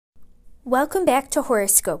Welcome back to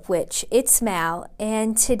Horoscope Witch. It's Mal,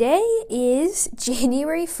 and today is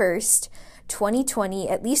January 1st, 2020,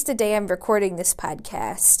 at least the day I'm recording this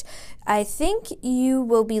podcast. I think you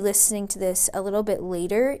will be listening to this a little bit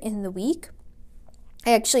later in the week.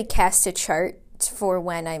 I actually cast a chart for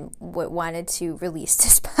when I wanted to release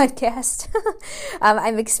this podcast.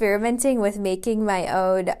 I'm experimenting with making my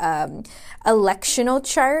own electional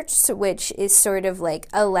charts, which is sort of like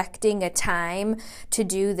electing a time to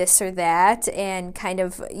do this or that, and kind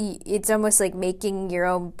of it's almost like making your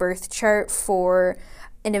own birth chart for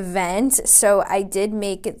an event. So I did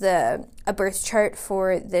make a birth chart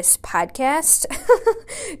for this podcast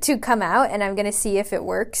to come out, and I'm going to see if it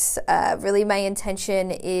works. Really, my intention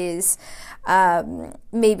is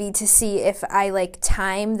maybe to see if I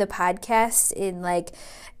time the podcast in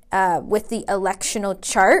with the electional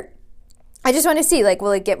chart. I just want to see,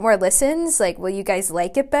 will it get more listens? Will you guys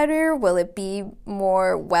like it better? Will it be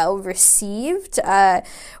more well received?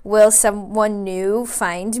 Will someone new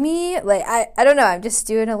find me? I don't know. I'm just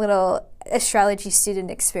doing a little astrology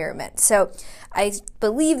student experiment. So I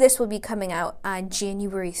believe this will be coming out on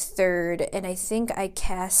January 3rd, and I think I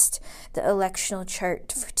cast the electional chart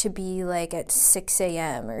to be at 6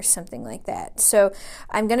 a.m. or something like that. So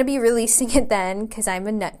I'm going to be releasing it then because I'm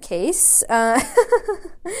a nutcase.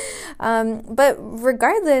 But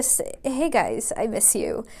regardless, hey guys, I miss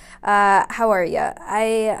you. How are you?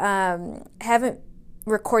 I haven't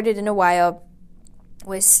recorded in a while.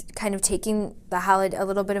 Was kind of taking a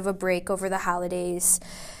little bit of a break over the holidays.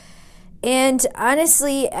 And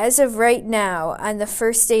honestly, as of right now, on the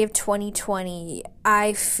first day of 2020,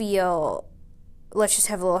 I feel, let's just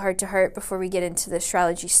have a little heart-to-heart before we get into the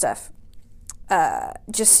astrology stuff,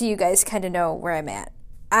 just so you guys kind of know where I'm at.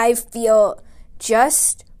 I feel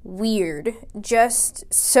just weird,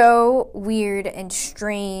 just so weird and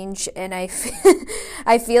strange, and I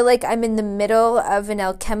feel like I'm in the middle of an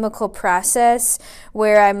alchemical process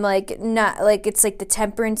where I'm not it's like the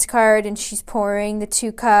temperance card and she's pouring the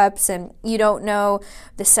 2 cups and you don't know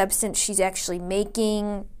the substance she's actually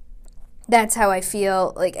making. That's how I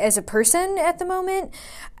feel as a person at the moment.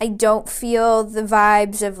 I don't feel the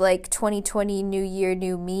vibes of 2020 new year,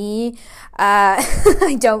 new me.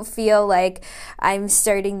 I don't feel like I'm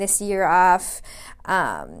starting this year off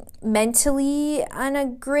mentally on a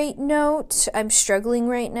great note. I'm struggling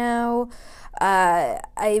right now.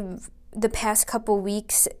 The past couple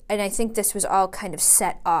weeks, and I think this was all kind of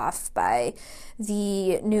set off by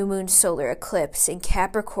the new moon solar eclipse in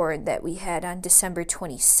Capricorn that we had on December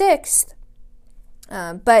 26th.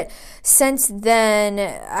 But since then,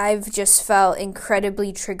 I've just felt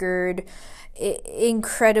incredibly triggered,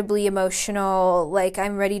 incredibly emotional,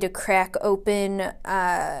 I'm ready to crack open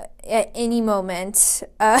at any moment.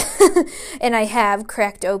 And I have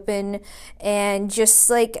cracked open and just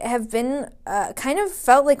have been kind of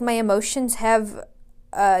felt like my emotions have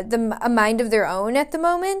a mind of their own at the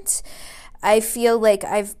moment. I feel like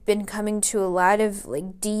I've been coming to a lot of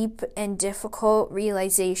deep and difficult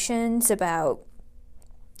realizations about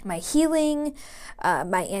my healing,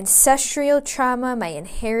 my ancestral trauma, my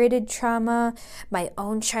inherited trauma, my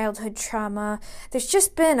own childhood trauma. There's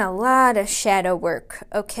just been a lot of shadow work,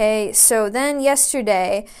 okay? So then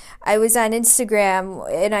yesterday, I was on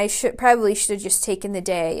Instagram, and I probably should have just taken the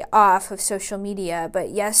day off of social media, but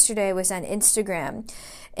yesterday I was on Instagram,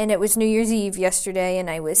 and it was New Year's Eve yesterday, and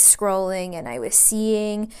I was scrolling, and I was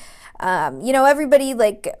seeing everybody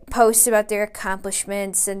posts about their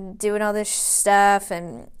accomplishments and doing all this stuff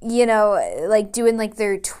and, doing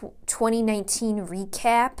their 2019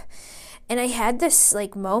 recap. And I had this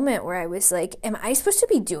moment where I was am I supposed to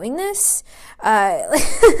be doing this? Am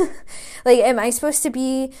I supposed to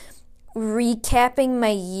be recapping my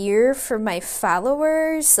year for my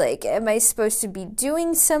followers? Am I supposed to be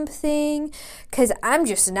doing something? 'Cause I'm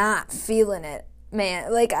just not feeling it.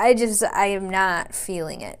 Man, I am not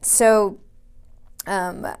feeling it. So,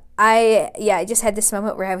 I just had this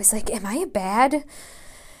moment where I was am I a bad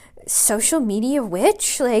social media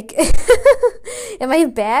witch? Am I a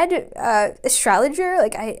bad astrologer?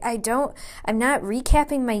 I'm not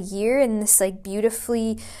recapping my year in this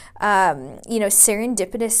beautifully,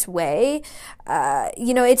 serendipitous way.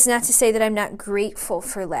 It's not to say that I'm not grateful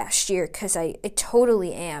for last year, because I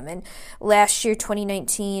totally am. And last year,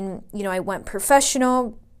 2019, I went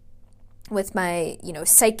professional with my,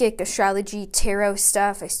 psychic astrology tarot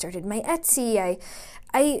stuff. I started my Etsy.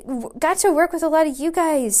 I got to work with a lot of you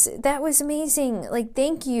guys. That was amazing.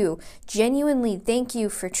 Thank you. Genuinely, thank you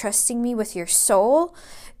for trusting me with your soul.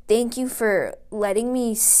 thank you for letting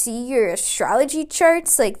me see your astrology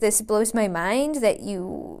charts. Like, this blows my mind that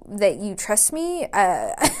you trust me.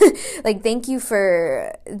 Like, thank you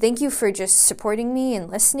for just supporting me and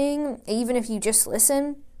listening, even if you just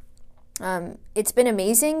listen. It's been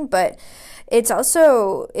amazing, but it's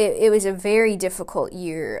also, it was a very difficult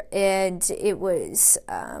year, and it was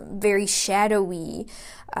very shadowy.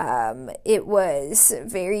 It was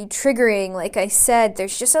very triggering. Like I said,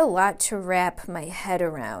 there's just a lot to wrap my head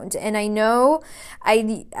around. And I know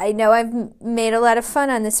I've made a lot of fun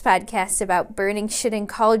on this podcast about burning shit in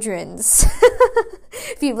cauldrons.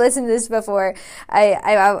 If you've listened to this before,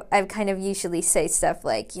 I kind of usually say stuff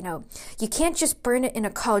like, you can't just burn it in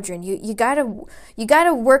a cauldron. You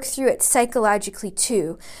gotta work through it psychologically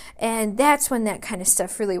too, and that's when that kind of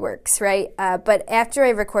stuff really works, right? But after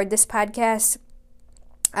I record this podcast,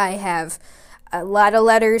 I have a lot of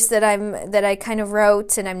letters that I kind of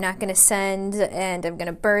wrote, and I'm not going to send, and I'm going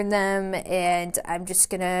to burn them, and I'm just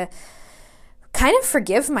going to kind of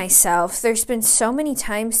forgive myself. There's been so many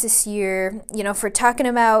times this year, for talking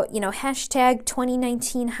about, hashtag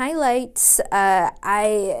 2019 highlights,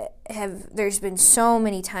 there's been so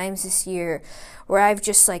many times this year where I've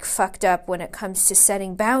just fucked up when it comes to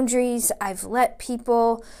setting boundaries. I've let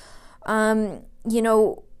people,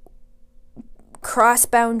 cross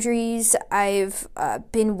boundaries. I've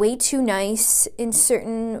been way too nice in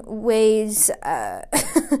certain ways.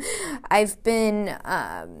 I've been,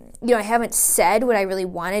 I haven't said what I really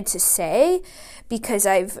wanted to say because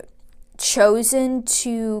I've chosen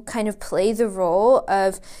to kind of play the role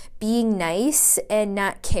of being nice and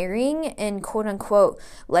not caring and quote unquote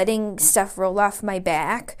letting stuff roll off my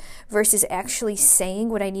back versus actually saying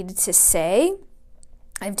what I needed to say.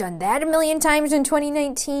 I've done that a million times in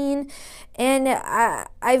 2019, and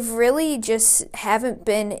I've really just haven't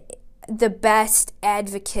been the best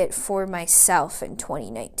advocate for myself in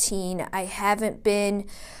 2019. I haven't been,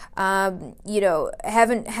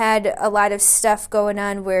 haven't had a lot of stuff going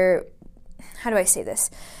on where, how do I say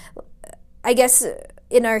this? I guess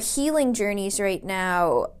in our healing journeys right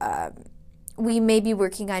now, we may be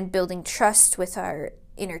working on building trust with our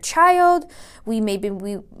inner child. We may be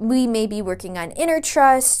working on inner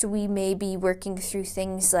trust. We may be working through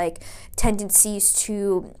things like tendencies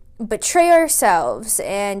to betray ourselves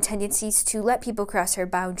and tendencies to let people cross our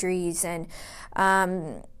boundaries and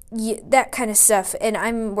that kind of stuff. And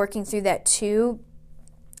I'm working through that too.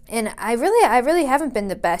 And I really haven't been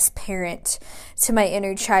the best parent to my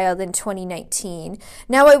inner child in 2019.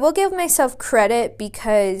 Now, I will give myself credit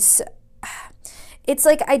because it's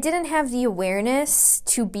like I didn't have the awareness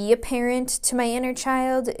to be a parent to my inner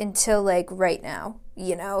child until right now,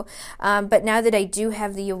 But now that I do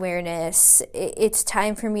have the awareness, it's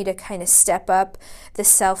time for me to kind of step up the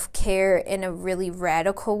self-care in a really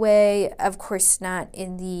radical way. Of course, not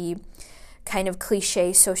in the kind of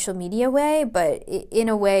cliche social media way, but in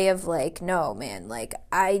a way of no, man,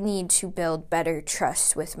 I need to build better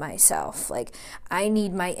trust with myself. I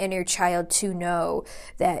need my inner child to know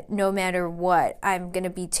that no matter what, I'm going to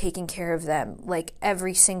be taking care of them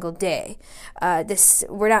every single day.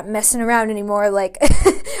 We're not messing around anymore.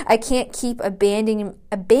 I can't keep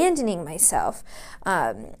abandoning myself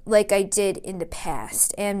like I did in the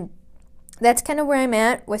past. And that's kind of where I'm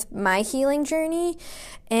at with my healing journey.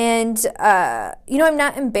 And, I'm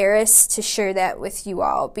not embarrassed to share that with you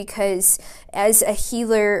all because as a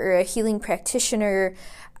healer or a healing practitioner,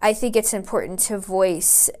 I think it's important to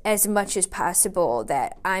voice as much as possible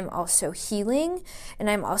that I'm also healing and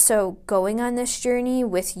I'm also going on this journey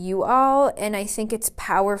with you all. And I think it's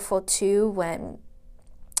powerful too when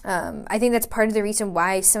I think that's part of the reason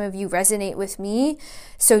why some of you resonate with me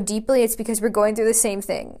so deeply. It's because we're going through the same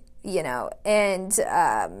thing. And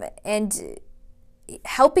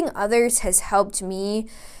helping others has helped me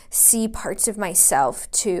see parts of myself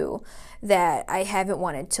too that I haven't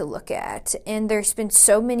wanted to look at. And there's been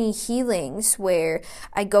so many healings where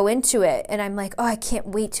I go into it and I'm like, oh, I can't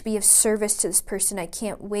wait to be of service to this person. I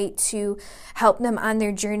can't wait to help them on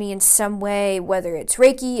their journey in some way, whether it's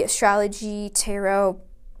Reiki, astrology, tarot.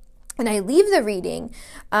 And I leave the reading,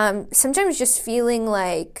 sometimes just feeling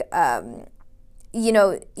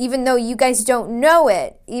even though you guys don't know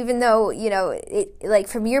it, even though,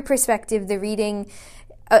 from your perspective, the reading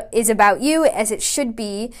is about you as it should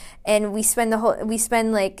be. And we spend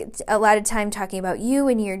a lot of time talking about you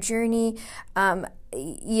and your journey. I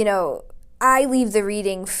leave the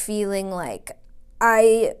reading feeling like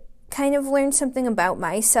I kind of learned something about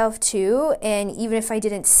myself too. And even if I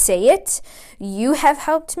didn't say it, you have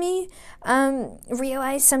helped me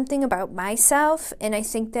realize something about myself. And I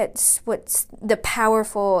think that's what's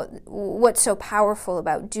so powerful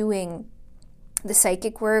about doing the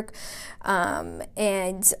psychic work.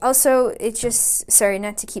 And also, it's just, sorry,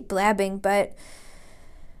 not to keep blabbing, but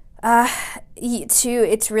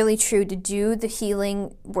it's really true to do the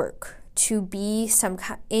healing work, to be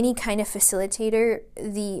any kind of facilitator,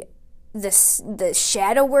 the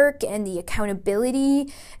shadow work and the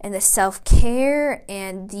accountability and the self-care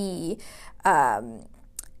and the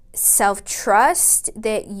self-trust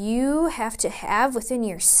that you have to have within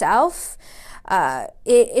yourself.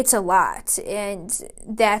 It's a lot, and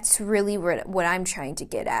that's really what I'm trying to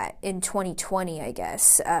get at in 2020, I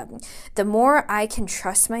guess. The more I can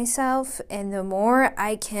trust myself and the more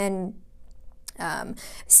I can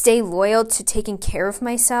stay loyal to taking care of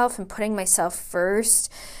myself and putting myself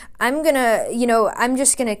first, I'm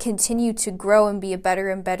just gonna continue to grow and be a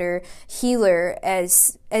better and better healer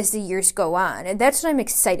as the years go on. And that's what I'm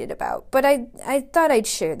excited about. But I thought I'd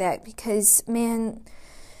share that because, man,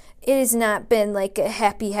 it has not been like a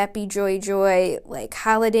happy, happy, joy, like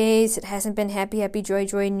holidays. It hasn't been happy, happy, joy,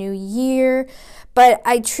 New Year. But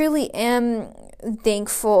I truly am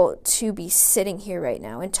thankful to be sitting here right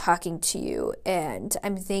now and talking to you. And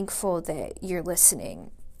I'm thankful that you're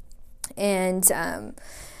listening. And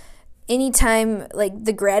anytime, like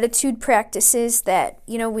the gratitude practices that,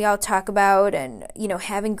 we all talk about, and,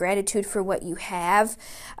 having gratitude for what you have,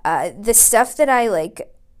 the stuff that I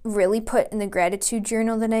really put in the gratitude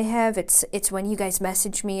journal that I have, it's when you guys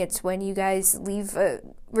message me, it's when you guys leave a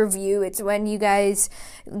review, it's when you guys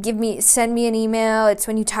send me an email, it's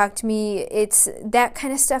when you talk to me, it's that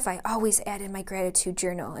kind of stuff I always add in my gratitude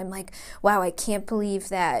journal. I'm like, wow, I can't believe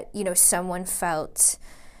that, someone felt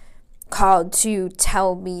called to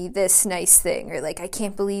tell me this nice thing, or I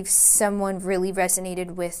can't believe someone really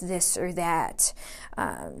resonated with this or that.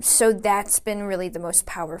 So that's been really the most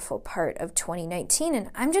powerful part of 2019, and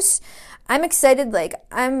I'm excited.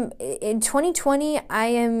 I'm in 2020, I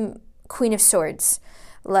am Queen of Swords.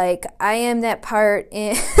 I am that part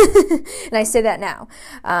in, and I say that now,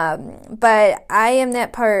 but I am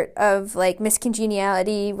that part of Miss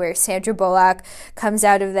Congeniality, where Sandra Bullock comes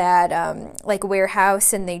out of that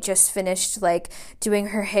warehouse, and they just finished doing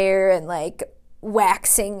her hair and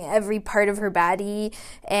waxing every part of her body,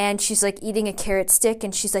 and she's eating a carrot stick,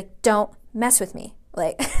 and she's don't mess with me,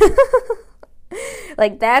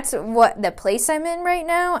 that's what the place I'm in right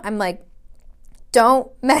now. I'm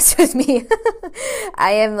don't mess with me.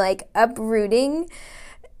 I am uprooting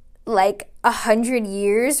 100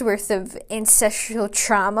 years worth of ancestral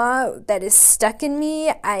trauma that is stuck in me.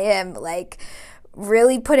 I am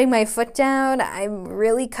really putting my foot down. I'm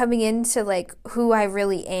really coming into who I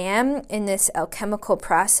really am in this alchemical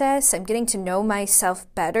process. I'm getting to know myself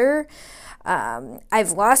better.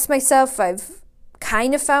 I've lost myself. I've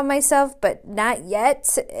kind of found myself, but not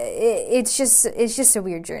yet. It's just a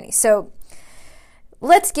weird journey. So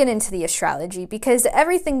let's get into the astrology, because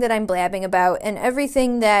everything that I'm blabbing about and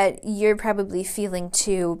everything that you're probably feeling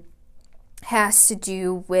too has to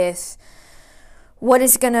do with what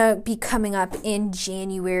is going to be coming up in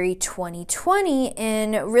January 2020,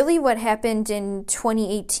 and really what happened in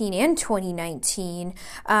 2018 and 2019.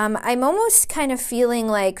 I'm almost kind of feeling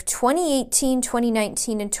 2018,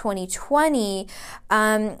 2019, and 2020,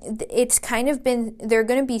 it's kind of been, there are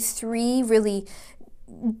going to be three really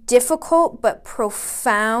difficult but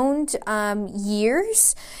profound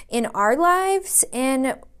years in our lives.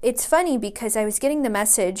 And it's funny because I was getting the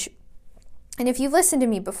message, and if you've listened to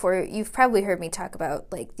me before, you've probably heard me talk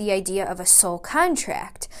about the idea of a soul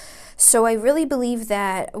contract. So I really believe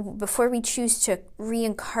that before we choose to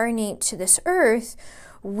reincarnate to this earth,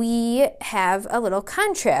 we have a little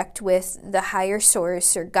contract with the higher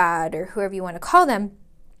source or God or whoever you want to call them.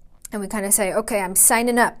 And we kind of say, okay, I'm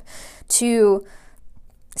signing up to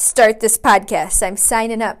start this podcast. I'm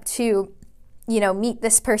signing up to, meet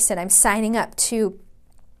this person. I'm signing up to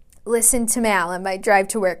listen to Mal on my drive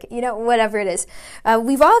to work, whatever it is.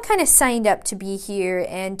 We've all kind of signed up to be here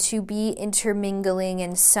and to be intermingling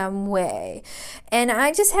in some way. And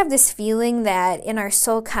I just have this feeling that in our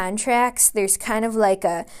soul contracts, there's kind of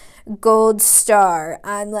a gold star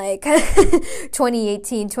on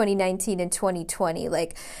 2018, 2019, and 2020.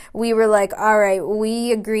 We were all right,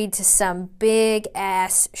 we agreed to some big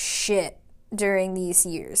ass shit during these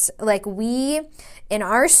years. We, in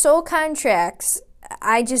our soul contracts,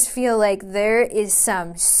 I just feel there is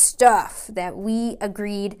some stuff that we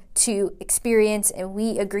agreed to experience and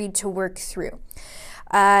we agreed to work through.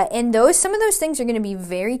 And some of those things are going to be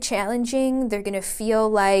very challenging. They're going to feel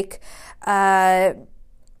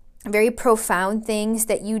very profound things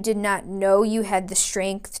that you did not know you had the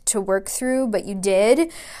strength to work through, but you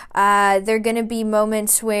did. There are going to be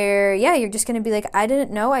moments where, you're just going to be like, I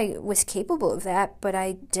didn't know I was capable of that, but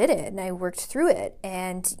I did it and I worked through it.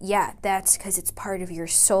 And that's because it's part of your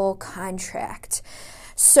soul contract.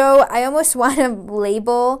 So I almost want to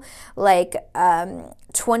label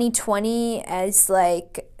 2020 as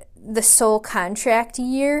the soul contract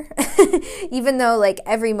year, even though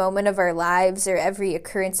every moment of our lives or every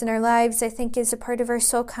occurrence in our lives, I think, is a part of our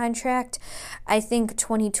soul contract. I think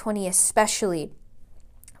 2020 especially.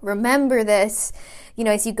 Remember this,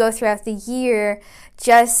 as you go throughout the year,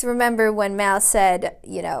 just remember when Mal said,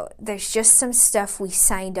 there's just some stuff we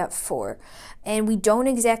signed up for. And we don't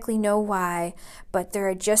exactly know why, but there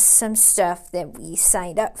are just some stuff that we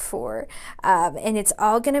signed up for. And it's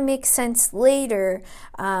all going to make sense later.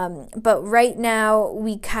 But right now,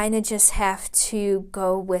 we kind of just have to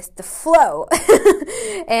go with the flow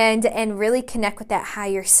and really connect with that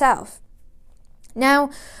higher self.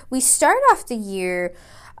 Now, we start off the year,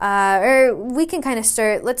 or we can kind of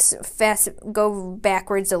start, let's go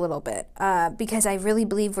backwards a little bit, because I really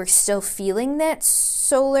believe we're still feeling that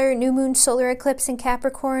new moon solar eclipse in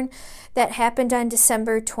Capricorn that happened on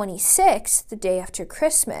December 26th, the day after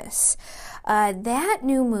Christmas. That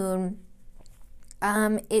new moon,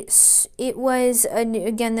 it was,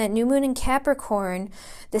 again, that new moon in Capricorn.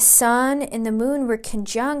 The sun and the moon were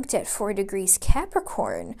conjunct at 4 degrees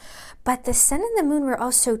Capricorn, but the sun and the moon were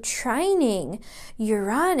also trining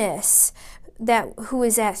Uranus, who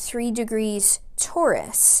is at 3 degrees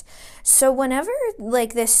Taurus. So whenever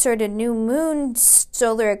this sort of new moon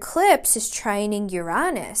solar eclipse is trining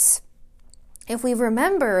Uranus, if we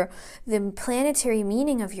remember the planetary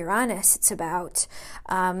meaning of Uranus, it's about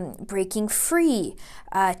breaking free,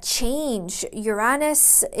 change.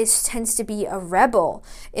 Uranus tends to be a rebel.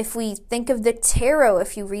 If we think of the tarot,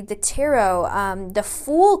 if you read the tarot, the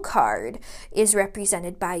Fool card is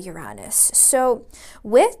represented by Uranus. So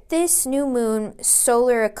with this new moon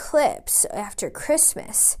solar eclipse after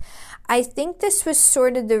Christmas, I think this was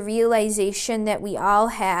sort of the realization that we all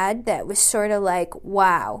had, that was sort of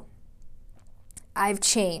wow, I've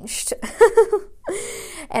changed.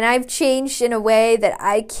 And I've changed in a way that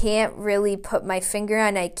I can't really put my finger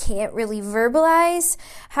on. I can't really verbalize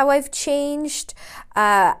how I've changed.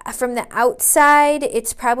 From the outside,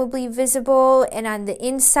 it's probably visible, and on the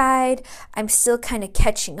inside, I'm still kind of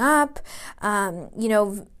catching up. On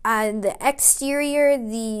the exterior,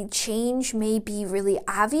 the change may be really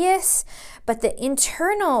obvious, but the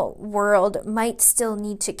internal world might still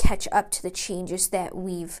need to catch up to the changes that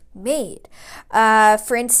we've made.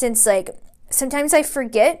 For instance, sometimes I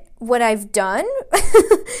forget what I've done.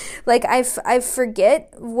 I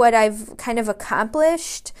forget what I've kind of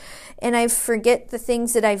accomplished, and I forget the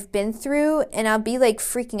things that I've been through, and I'll be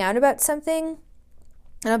freaking out about something,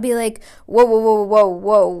 and I'll be like, whoa, whoa, whoa, whoa,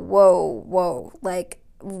 whoa, whoa, whoa.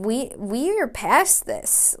 We are past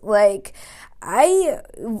this. I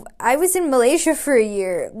was in Malaysia for a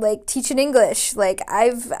year, teaching English.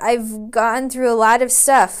 I've gone through a lot of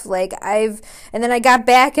stuff. And then I got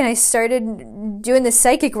back and I started doing the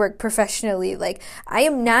psychic work professionally. I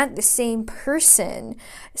am not the same person.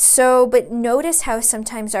 So, but notice how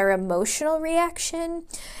sometimes our emotional reaction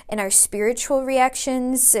and our spiritual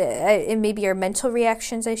reactions, and maybe our mental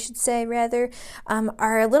reactions, I should say, rather,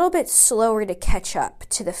 are a little bit slower to catch up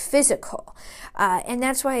to the physical. And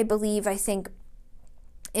that's why I think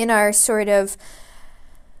in our sort of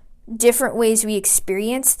different ways we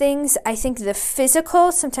experience things, I think the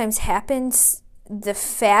physical sometimes happens the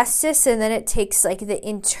fastest, and then it takes the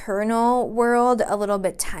internal world a little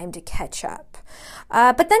bit time to catch up.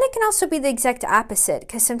 But then it can also be the exact opposite,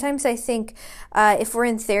 because sometimes I think if we're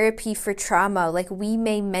in therapy for trauma, we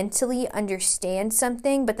may mentally understand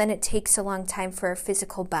something, but then it takes a long time for our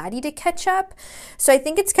physical body to catch up. So I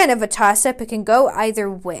think it's kind of a toss-up. It can go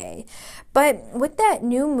either way. But with that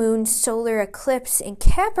new moon solar eclipse in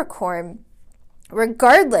Capricorn,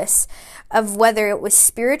 regardless of whether it was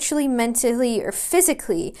spiritually, mentally, or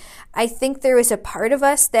physically, I think there was a part of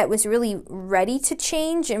us that was really ready to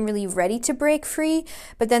change and really ready to break free,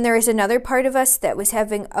 but then there was another part of us that was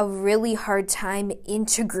having a really hard time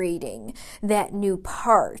integrating that new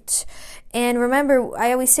part. And remember,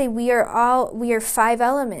 I always say we are 5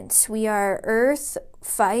 elements. We are earth,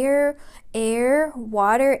 fire, air,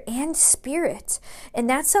 water, and spirit. And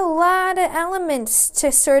that's a lot of elements to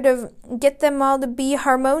sort of get them all to be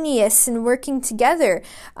harmonious and working together.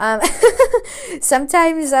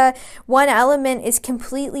 Sometimes one element is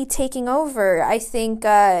completely taking over. I think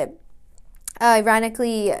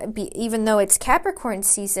Ironically, even though it's Capricorn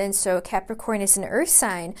season, so Capricorn is an earth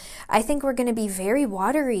sign, I think we're going to be very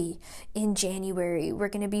watery in January. We're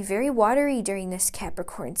going to be very watery during this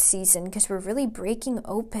Capricorn season because we're really breaking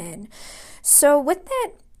open. So with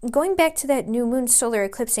that, going back to that new moon solar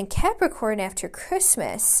eclipse in Capricorn after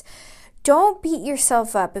Christmas, don't beat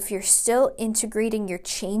yourself up if you're still integrating your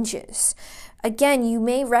changes. Again, you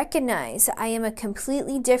may recognize I am a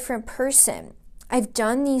completely different person. I've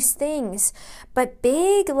done these things, but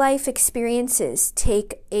big life experiences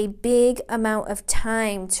take a big amount of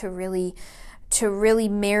time to really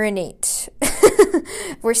marinate.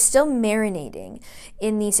 We're still marinating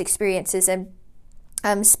in these experiences, and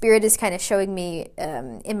Spirit is kind of showing me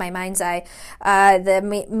in my mind's eye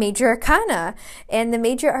the major arcana. And the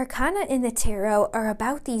major arcana in the tarot are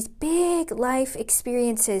about these big life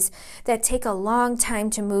experiences that take a long time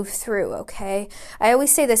to move through, okay? I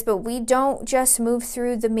always say this, but we don't just move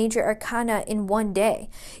through the major arcana in one day.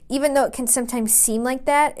 Even though it can sometimes seem like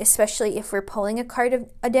that, especially if we're pulling a card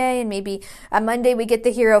a day, and maybe on Monday we get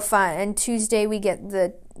the Hierophant, and Tuesday we get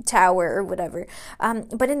the Tower or whatever.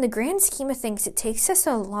 But in the grand scheme of things, it takes us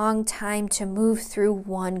a long time to move through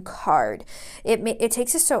one card. It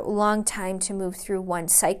takes us a long time to move through one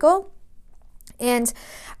cycle. And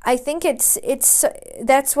I think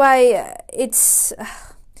that's why it's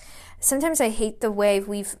sometimes I hate the way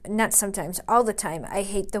all the time, I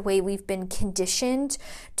hate the way we've been conditioned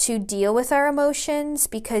to deal with our emotions,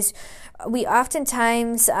 because we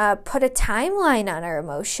oftentimes put a timeline on our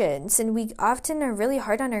emotions, and we often are really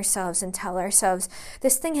hard on ourselves and tell ourselves,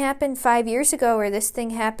 this thing happened 5 years ago, or this thing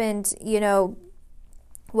happened,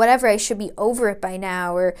 whatever, I should be over it by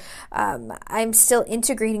now, or I'm still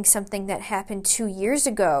integrating something that happened 2 years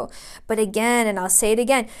ago. But again, and I'll say it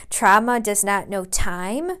again, trauma does not know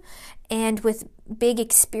time. And with big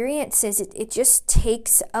experiences, it just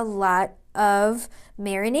takes a lot of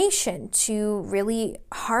marination to really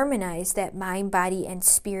harmonize that mind, body, and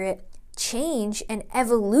spirit change and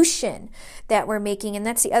evolution that we're making. And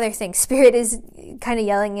that's the other thing. Spirit is kind of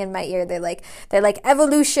yelling in my ear. They're like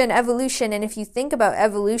evolution. And if you think about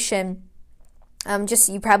evolution,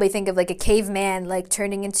 you probably think of like a caveman like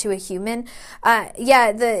turning into a human.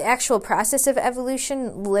 The actual process of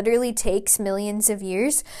evolution literally takes millions of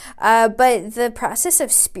years. But the process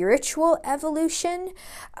of spiritual evolution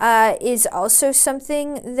is also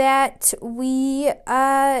something that we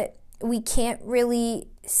can't really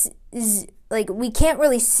we can't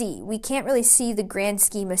really see the grand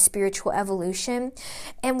scheme of spiritual evolution,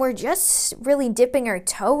 and we're just really dipping our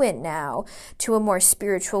toe in now to a more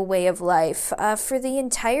spiritual way of life for the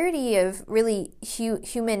entirety of really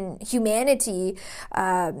humanity,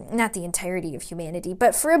 not the entirety of humanity,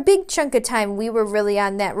 but for a big chunk of time we were really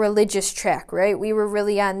on that religious track, right? We were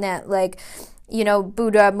really on that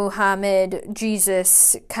Buddha, Muhammad,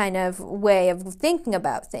 Jesus kind of way of thinking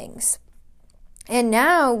about things. And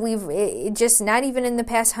now just not even in the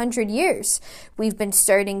past 100 years, we've been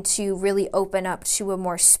starting to really open up to a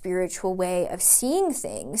more spiritual way of seeing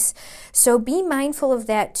things. So be mindful of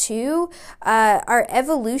that too. Our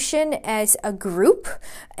evolution as a group,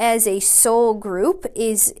 as a soul group,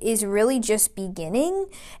 is really just beginning.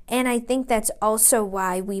 And I think that's also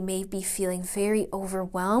why we may be feeling very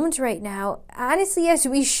overwhelmed right now, honestly, as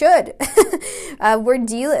we should. We're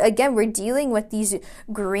dealing with these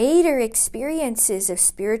greater experiences of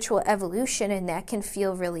spiritual evolution, and that can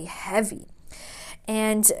feel really heavy.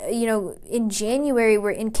 And, in January,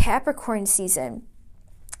 we're in Capricorn season.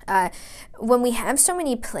 When we have so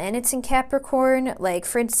many planets in Capricorn, like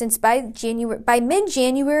for instance, by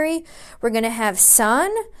mid-January, we're going to have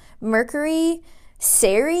Sun, Mercury,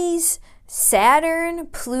 Ceres, Saturn,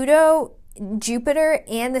 Pluto, Jupiter,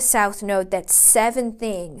 and the South Node. That's 7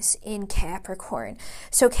 things in Capricorn.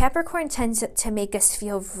 So Capricorn tends to make us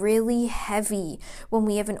feel really heavy when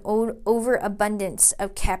we have an overabundance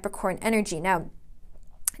of Capricorn energy. Now,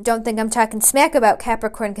 don't think I'm talking smack about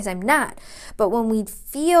Capricorn, because I'm not. But when we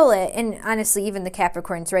feel it, and honestly, even the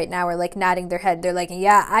Capricorns right now are like nodding their head. They're like,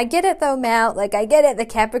 yeah, I get it though, Mal. Like, I get it. The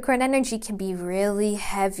Capricorn energy can be really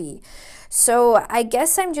heavy. So I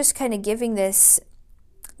guess I'm just kind of giving this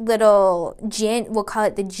little we'll call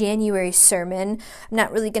it the January sermon. I'm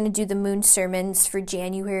not really going to do the moon sermons for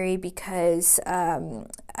January, because I'm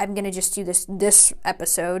going to just do this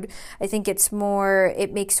episode. I think it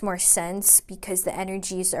makes more sense because the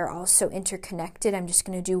energies are also interconnected. I'm just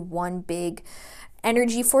going to do one big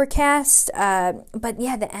energy forecast. But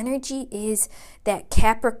yeah, the energy is that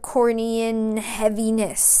Capricornian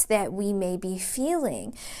heaviness that we may be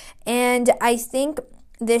feeling. And I think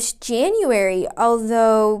this January,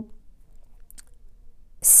 although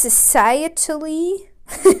societally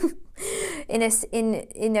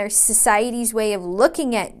in our society's way of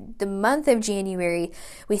looking at the month of January,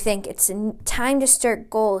 we think it's a time to start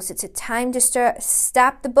goals. It's a time to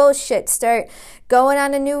stop the bullshit, start going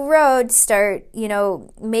on a new road, start,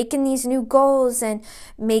 making these new goals and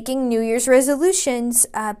making New Year's resolutions.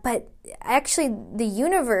 But actually, the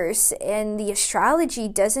universe and the astrology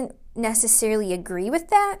doesn't necessarily agree with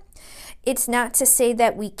that. It's not to say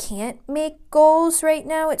that we can't make goals right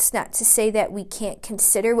now. It's not to say that we can't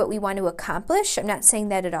consider what we want to accomplish. I'm not saying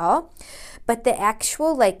that at all. But the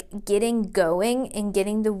actual getting going and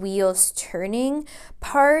getting the wheels turning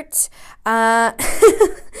part,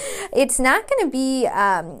 it's not going to be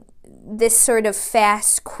this sort of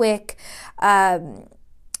fast, quick,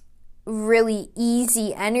 really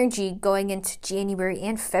easy energy going into January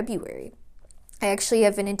and February. I actually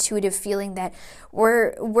have an intuitive feeling that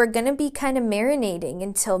we're going to be kind of marinating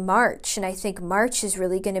until March. And I think March is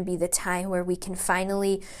really going to be the time where we can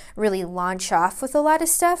finally really launch off with a lot of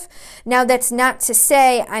stuff. Now, that's not to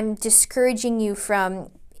say I'm discouraging you from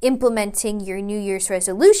implementing your New Year's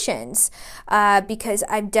resolutions, because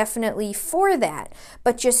I'm definitely for that.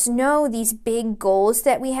 But just know these big goals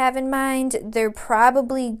that we have in mind, they're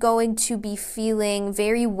probably going to be feeling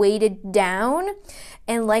very weighted down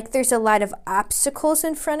and like there's a lot of obstacles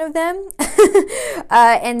in front of them.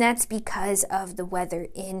 And that's because of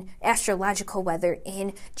the astrological weather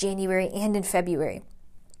in January and in February.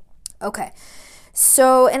 Okay.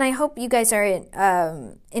 So, and I hope you guys aren't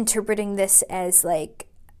interpreting this as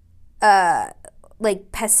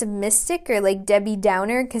pessimistic or Debbie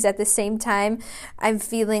Downer, because at the same time I'm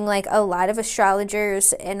feeling like a lot of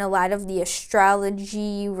astrologers and a lot of the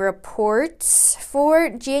astrology reports for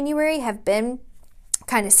January have been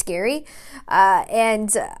kind of scary,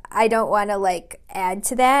 and I don't want to add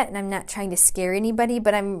to that, and I'm not trying to scare anybody,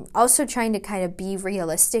 but I'm also trying to kind of be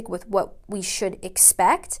realistic with what we should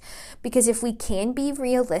expect, because if we can be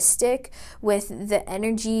realistic with the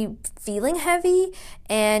energy feeling heavy,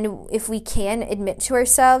 and if we can admit to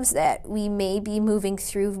ourselves that we may be moving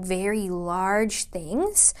through very large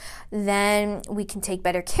things, then we can take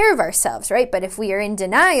better care of ourselves, right? But if we are in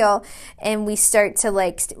denial and we start to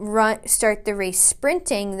start the race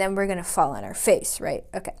sprinting, then we're going to fall on our face, right?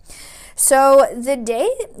 Okay. So the day,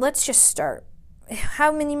 let's just start.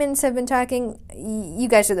 How many minutes I've been talking? You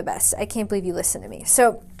guys are the best. I can't believe you listen to me.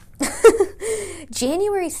 So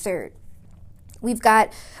January 3rd, we've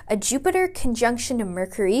got a Jupiter conjunction to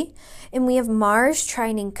Mercury, and we have Mars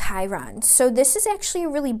trining Chiron. So this is actually a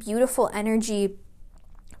really beautiful energy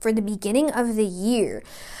for the beginning of the year.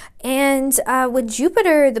 And with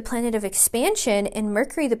Jupiter, the planet of expansion, and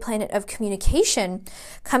Mercury, the planet of communication,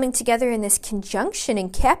 coming together in this conjunction in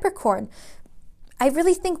Capricorn, I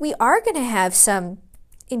really think we are going to have some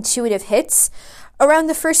intuitive hits around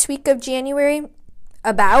the first week of January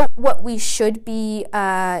about what we should be,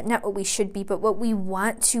 not what we should be, but what we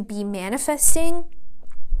want to be manifesting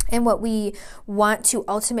and what we want to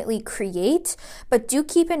ultimately create. But do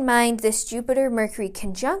keep in mind this Jupiter-Mercury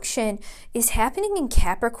conjunction is happening in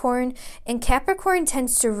Capricorn, and Capricorn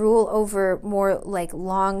tends to rule over more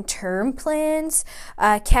long-term plans.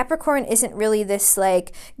 Capricorn isn't really this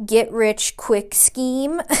get-rich-quick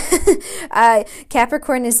scheme.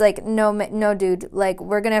 Capricorn is no dude,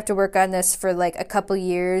 we're gonna have to work on this for a couple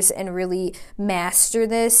years and really master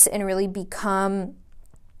this and really become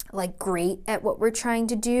great at what we're trying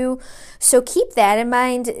to do. So keep that in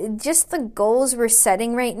mind. Just the goals we're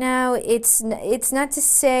setting right now, it's not to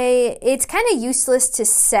say, it's kind of useless to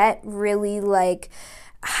set really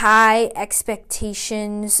high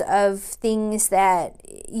expectations of things that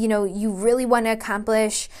you really want to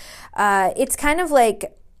accomplish. It's kind of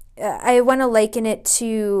I want to liken it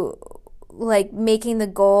to making the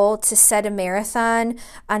goal to set a marathon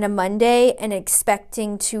on a Monday and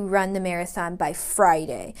expecting to run the marathon by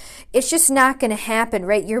Friday. It's just not going to happen,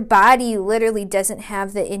 right? Your body literally doesn't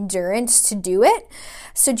have the endurance to do it.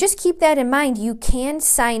 So just keep that in mind. You can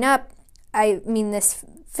sign up. I mean this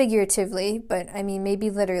figuratively, but I mean maybe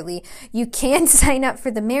literally. You can sign up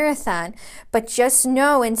for the marathon, but just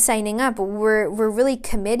know in signing up, we're really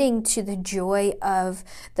committing to the joy of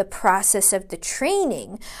the process of the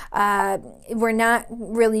training. We're not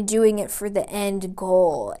really doing it for the end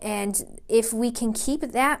goal. And if we can keep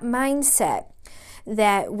that mindset,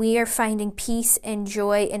 that we are finding peace and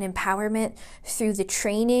joy and empowerment through the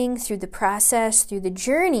training, through the process, through the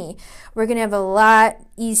journey, we're going to have a lot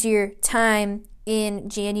easier time in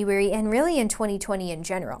January and really in 2020 in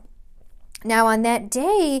general. Now on that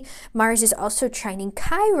day, Mars is also trining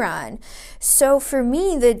Chiron. So for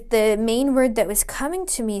me, the main word that was coming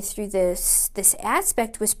to me through this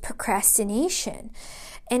aspect was procrastination.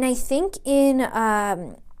 And I think in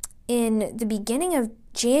in the beginning of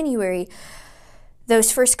January,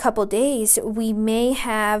 those first couple days, we may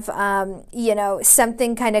have,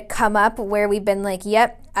 something kind of come up where we've been like,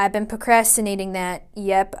 yep, I've been procrastinating that.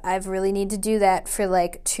 Yep, I've really need to do that for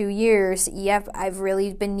like 2 years. Yep, I've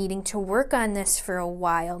really been needing to work on this for a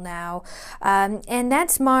while now. And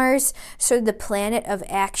that's Mars, sort of the planet of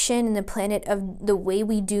action and the planet of the way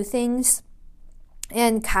we do things.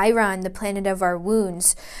 And Chiron, the planet of our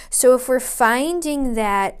wounds. So if we're finding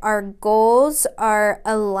that our goals are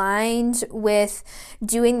aligned with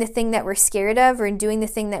doing the thing that we're scared of or doing the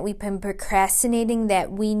thing that we've been procrastinating that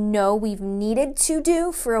we know we've needed to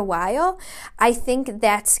do for a while, I think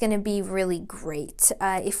that's going to be really great.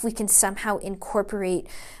 If we can somehow incorporate,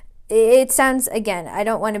 it sounds, again, I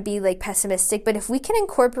don't want to be like pessimistic, but if we can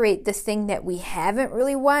incorporate the thing that we haven't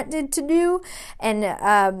really wanted to do and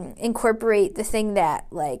incorporate the thing that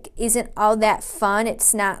like isn't all that fun,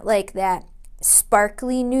 it's not like that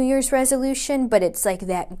sparkly New Year's resolution, but it's like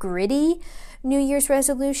that gritty New Year's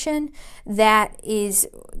resolution, that is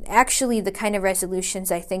actually the kind of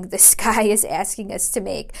resolutions I think the sky is asking us to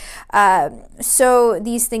make. So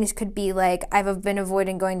these things could be like, I've been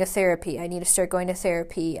avoiding going to therapy. I need to start going to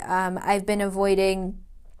therapy. I've been avoiding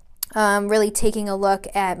really taking a look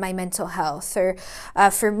at my mental health. Or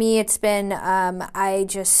for me, it's been,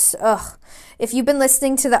 if you've been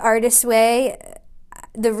listening to The Artist's Way,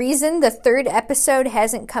 the reason the 3rd episode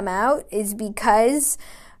hasn't come out is because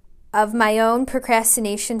of my own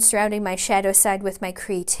procrastination surrounding my shadow side with my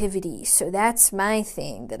creativity. So that's my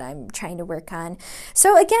thing that I'm trying to work on.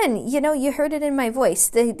 So again, you heard it in my voice.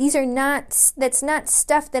 That's not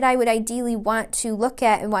stuff that I would ideally want to look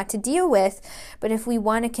at and want to deal with. But if we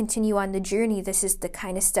want to continue on the journey, this is the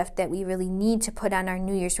kind of stuff that we really need to put on our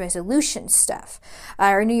New Year's resolution stuff.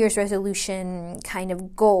 Our New Year's resolution kind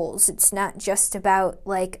of goals. It's not just about,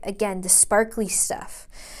 like, again, the sparkly stuff.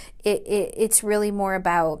 It's really more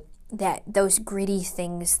about those gritty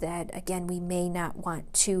things that, again, we may not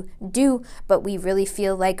want to do, but we really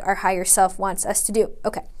feel like our higher self wants us to do.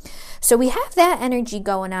 Okay, so we have that energy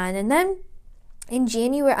going on. And then on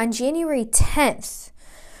January 10th,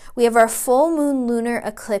 we have our full moon lunar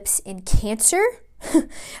eclipse in Cancer.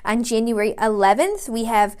 On January 11th, we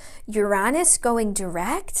have Uranus going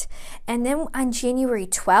direct. And then on January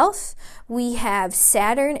 12th, we have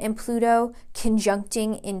Saturn and Pluto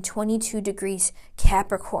conjuncting in 22 degrees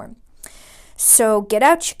Capricorn. So get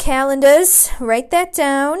out your calendars, write that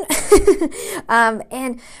down.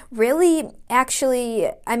 And really,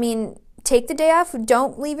 actually, take the day off.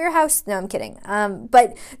 Don't leave your house. No, I'm kidding.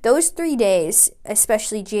 But those 3 days,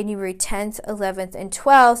 especially January 10th, 11th, and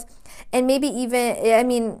 12th, and maybe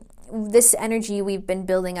even, this energy, we've been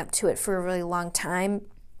building up to it for a really long time.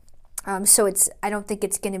 So I don't think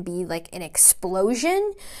it's going to be like an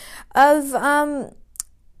explosion of,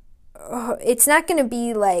 it's not going to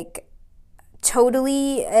be like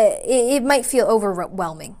totally, it might feel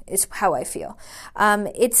overwhelming is how I feel.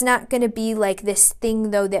 It's not going to be like this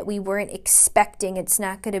thing though that we weren't expecting. It's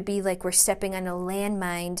not going to be like we're stepping on a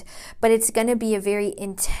landmine, but it's going to be a very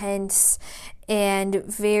intense and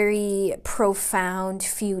very profound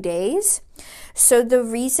few days. So the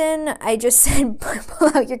reason I just said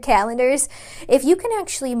pull out your calendars, if you can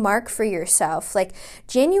actually mark for yourself, like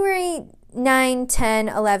January 9, 10,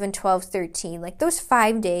 11, 12, 13, like those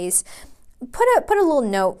 5 days, put a little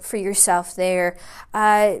note for yourself there.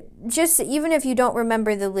 Just even if you don't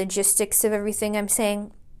remember the logistics of everything I'm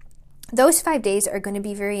saying, those 5 days are going to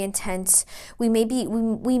be very intense. We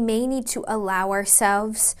may need to allow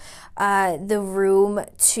ourselves the room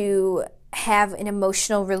to have an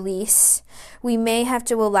emotional release. We may have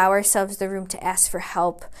to allow ourselves the room to ask for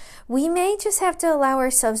help. We may just have to allow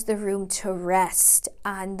ourselves the room to rest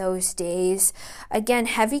on those days. Again,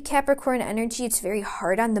 heavy Capricorn energy, it's very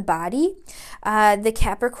hard on the body. The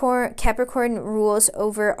Capricorn rules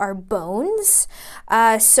over our bones.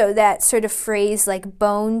 So that sort of phrase like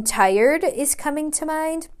bone tired is coming to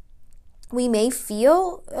mind. We may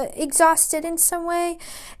feel exhausted in some way,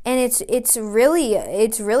 and it's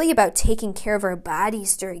really about taking care of our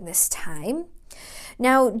bodies during this time.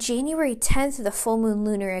 Now, January 10th, the full moon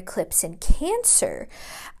lunar eclipse in Cancer,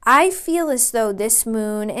 I feel as though this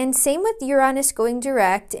moon, and same with Uranus going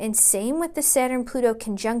direct, and same with the Saturn-Pluto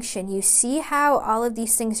conjunction, you see how all of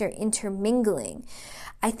these things are intermingling.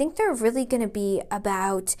 I think they're really going to be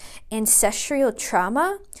about ancestral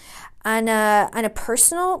trauma, on a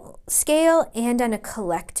personal scale and on a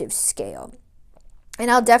collective scale. And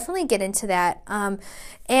I'll definitely get into that.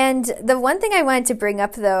 And the one thing I wanted to bring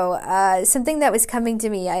up, though, something that was coming to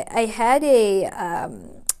me, I had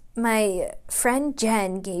my friend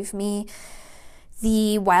Jen gave me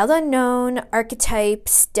the Wild Unknown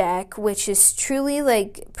Archetypes deck, which is truly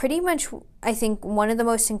like pretty much, I think, one of the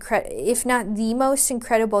most if not the most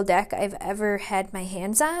incredible deck I've ever had my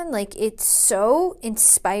hands on. Like, it's so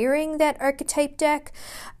inspiring, that archetype deck,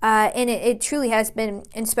 and it truly has been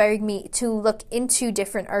inspiring me to look into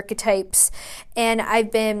different archetypes. And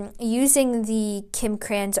I've been using the Kim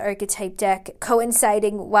Krans archetype deck,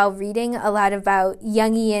 coinciding while reading a lot about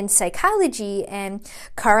Jungian psychology, and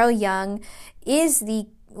Carl Jung is the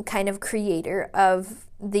kind of creator of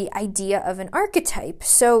the idea of an archetype.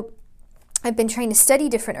 So I've been trying to study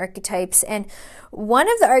different archetypes, and one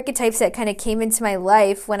of the archetypes that kind of came into my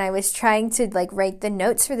life when I was trying to like write the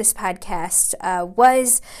notes for this podcast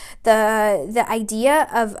was the idea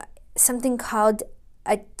of something called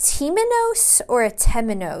a temenos or a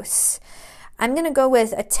temenos. I'm going to go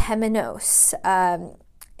with a temenos.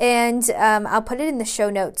 And I'll put it in the show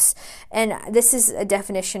notes. And this is a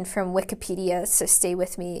definition from Wikipedia, so stay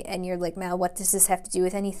with me. And you're like, Mal, what does this have to do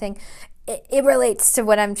with anything? It relates to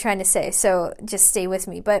what I'm trying to say, so just stay with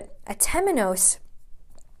me. But a temenos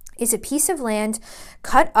is a piece of land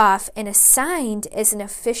cut off and assigned as an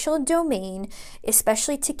official domain,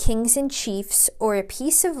 especially to kings and chiefs, or a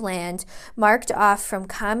piece of land marked off from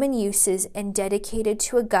common uses and dedicated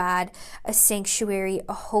to a god, a sanctuary,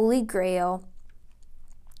 a holy grail,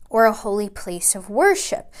 or a holy place of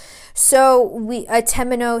worship. So a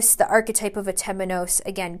temenos, the archetype of a temenos,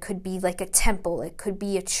 again, could be like a temple. It could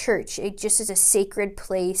be a church. It just is a sacred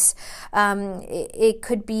place. It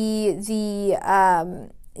could be a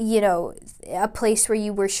place where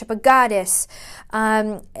you worship a goddess.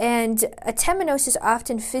 And a temenos is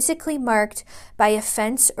often physically marked by a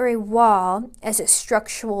fence or a wall as a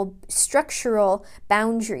structural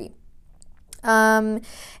boundary.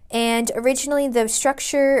 And originally the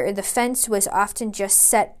structure or the fence was often just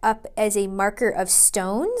set up as a marker of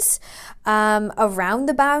stones around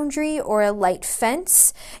the boundary, or a light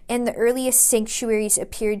fence. And the earliest sanctuaries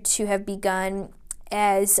appeared to have begun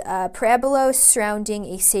as parabolos surrounding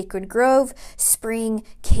a sacred grove, spring,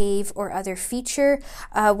 cave, or other feature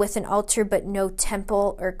with an altar but no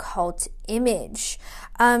temple or cult image.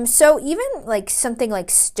 So even like something like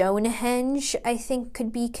Stonehenge, I think,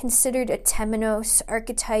 could be considered a temenos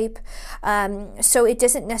archetype. So it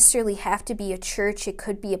doesn't necessarily have to be a church. It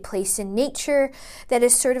could be a place in nature that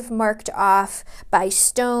is sort of marked off by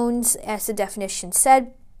stones, as the definition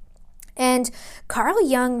said. And Carl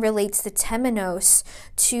Jung relates the temenos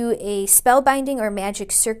to a spellbinding or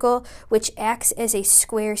magic circle, which acts as a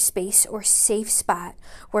square space or safe spot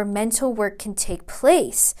where mental work can take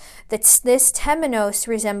place. This temenos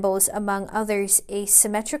resembles, among others, a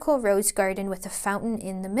symmetrical rose garden with a fountain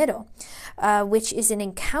in the middle, which is an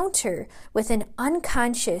encounter with an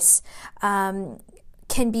unconscious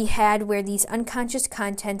can be had, where these unconscious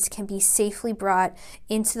contents can be safely brought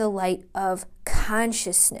into the light of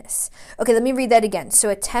consciousness. Okay, let me read that again. So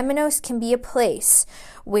a temenos can be a place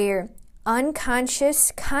where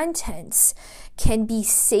unconscious contents can be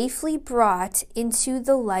safely brought into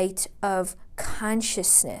the light of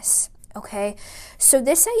consciousness. Okay, so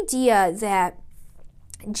this idea that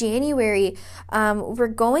January,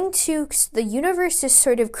 the universe is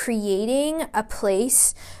sort of creating a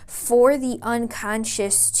place for the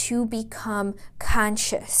unconscious to become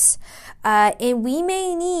conscious. And we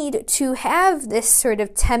may need to have this sort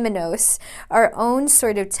of temenos, our own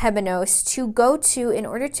sort of temenos, to go to in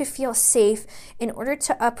order to feel safe, in order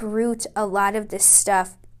to uproot a lot of this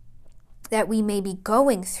stuff that we may be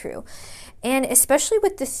going through. And especially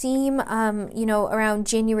with the theme, around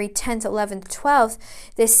January 10th, 11th, 12th,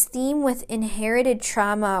 this theme with inherited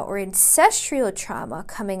trauma or ancestral trauma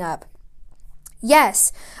coming up.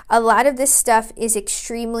 Yes, a lot of this stuff is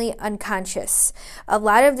extremely unconscious. A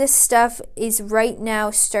lot of this stuff is right now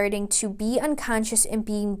starting to be unconscious and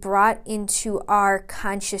being brought into our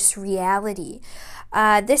conscious reality.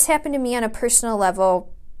 This happened to me on a personal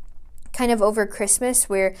level kind of over Christmas,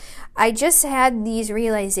 where I just had these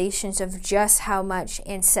realizations of just how much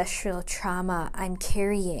ancestral trauma I'm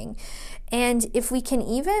carrying. And if we can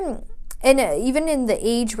even in the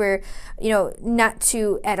age where, not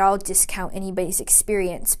to at all discount anybody's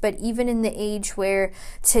experience, but even in the age where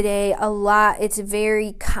today it's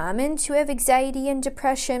very common to have anxiety and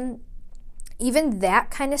depression, even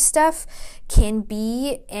that kind of stuff can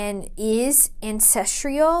be and is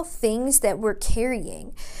ancestral things that we're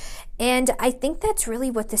carrying. And I think that's really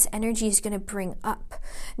what this energy is going to bring up.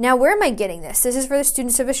 Now, where am I getting this? This is for the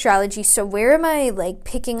students of astrology. So where am I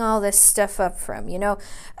picking all this stuff up from?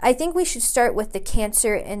 I think we should start with the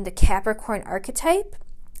Cancer and the Capricorn archetype,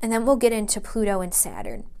 and then we'll get into Pluto and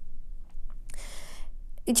Saturn.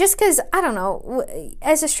 just because, I don't know,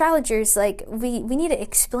 as astrologers, like, we need to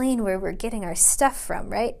explain where we're getting our stuff from,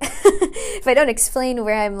 right? If I don't explain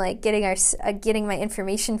where I'm, like, getting my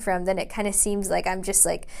information from, then it kind of seems like I'm just,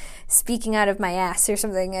 like, speaking out of my ass or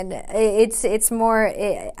something, and it's more,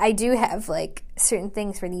 I do have, like, certain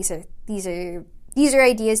things where these are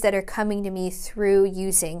ideas that are coming to me through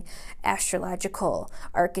using astrological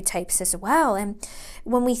archetypes as well. And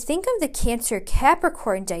when we think of the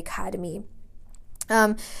Cancer-Capricorn dichotomy,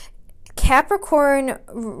 Capricorn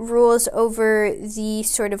rules over the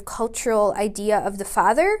sort of cultural idea of the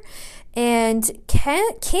father, and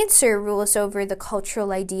Cancer rules over the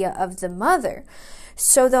cultural idea of the mother.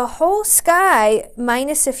 So the whole sky,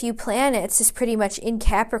 minus a few planets, is pretty much in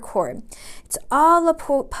Capricorn. It's all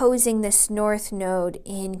opposing this North Node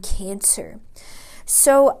in Cancer.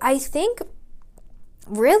 So I think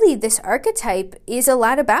really this archetype is a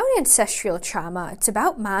lot about ancestral trauma. It's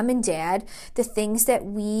about mom and dad, the things that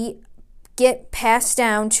we get passed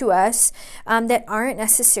down to us that aren't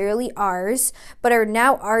necessarily ours, but are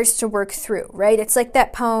now ours to work through, right? It's like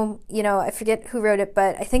that poem, I forget who wrote it,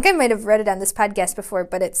 but I think I might have read it on this podcast before,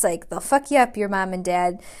 but it's like, they'll fuck you up, your mom and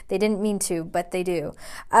dad. They didn't mean to, but they do.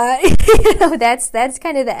 That's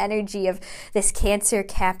kind of the energy of this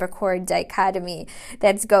Cancer-Capricorn dichotomy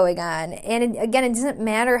that's going on. And again, it doesn't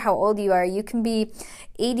matter how old you are. You can be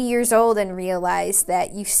 80 years old and realize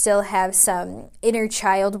that you still have some inner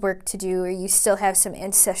child work to do, or you still have some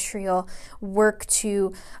ancestral work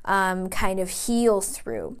to kind of heal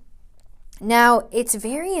through. Now, it's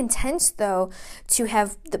very intense, though, to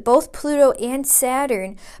have both Pluto and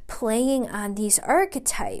Saturn playing on these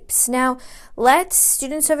archetypes. Now,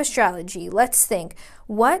 students of astrology, let's think,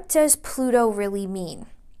 what does Pluto really mean?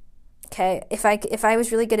 Okay, if I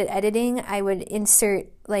was really good at editing, I would insert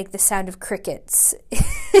like the sound of crickets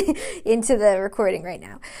into the recording right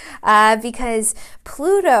now, because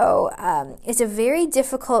Pluto is a very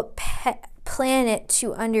difficult planet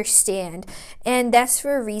to understand, and that's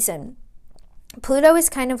for a reason. Pluto is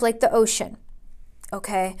kind of like the ocean.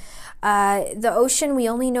 Okay, the ocean, we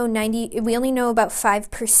only know about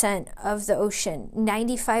 5% of the ocean.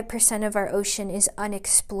 95% of our ocean is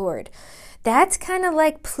unexplored. That's kind of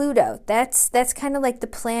like Pluto. That's kind of like the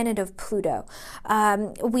planet of Pluto.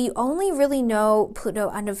 We only really know Pluto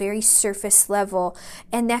on a very surface level,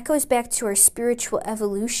 and that goes back to our spiritual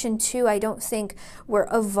evolution too. I don't think we're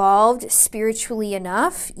evolved spiritually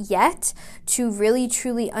enough yet to really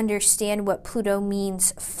truly understand what Pluto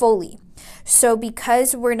means fully. So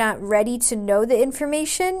because we're not ready to know the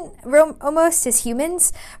information, almost as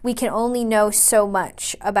humans, we can only know so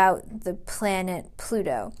much about the planet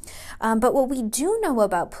Pluto. But what we do know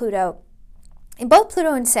about Pluto, and both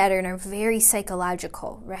Pluto and Saturn are very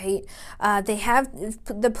psychological, right? They have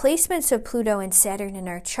the placements of Pluto and Saturn in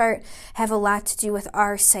our chart have a lot to do with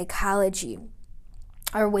our psychology,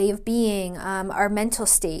 our way of being, our mental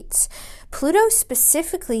states. Pluto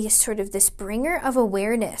specifically is sort of this bringer of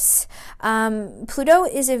awareness. Pluto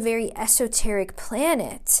is a very esoteric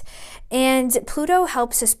planet, and Pluto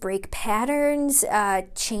helps us break patterns,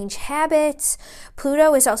 change habits.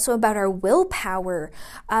 Pluto is also about our willpower,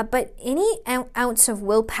 but any ounce of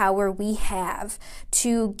willpower we have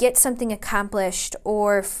to get something accomplished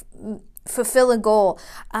or fulfill a goal,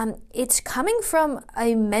 it's coming from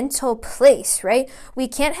a mental place, right? We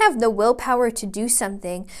can't have the willpower to do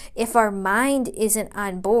something if our mind isn't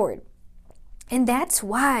on board. And that's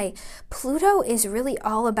why Pluto is really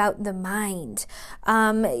all about the mind.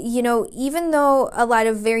 Even though a lot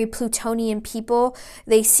of very Plutonian people,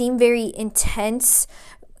 they seem very intense.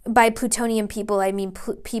 By Plutonian people, I mean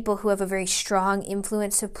people who have a very strong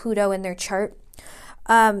influence of Pluto in their chart.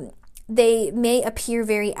 They may appear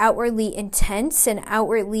very outwardly intense and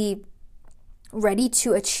outwardly ready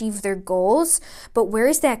to achieve their goals, but where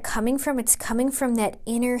is that coming from? It's coming from that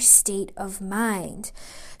inner state of mind.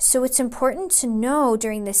 So it's important to know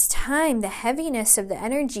during this time the heaviness of the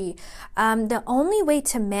energy. The only way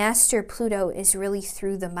to master Pluto is really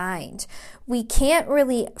through the mind. We can't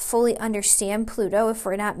really fully understand Pluto if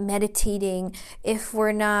we're not meditating, if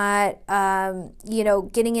we're not,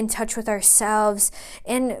 getting in touch with ourselves.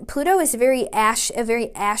 And Pluto is a very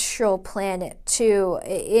astral planet too,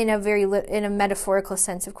 in a metaphorical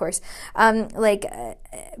sense, of course.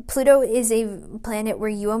 Pluto is a planet where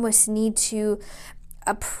you almost need to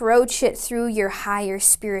approach it through your higher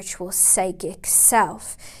spiritual psychic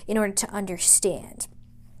self in order to understand.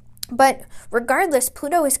 But regardless,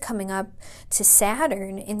 Pluto is coming up to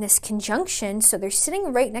Saturn in this conjunction, so they're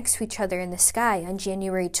sitting right next to each other in the sky on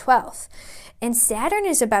January 12th. And Saturn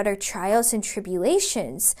is about our trials and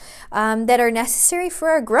tribulations that are necessary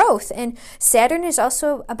for our growth. And Saturn is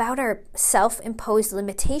also about our self-imposed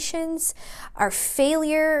limitations, our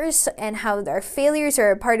failures, and how our failures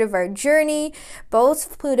are a part of our journey.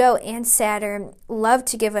 Both Pluto and Saturn love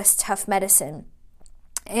to give us tough medicine.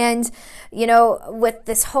 And, with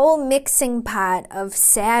this whole mixing pot of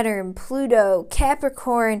Saturn, Pluto,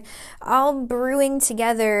 Capricorn, all brewing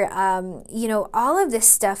together, all of this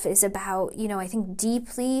stuff is about, I think,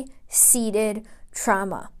 deeply seated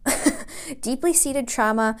trauma. Deeply seated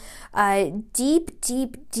trauma, deep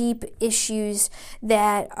issues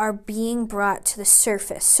that are being brought to the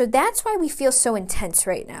surface. So that's why we feel so intense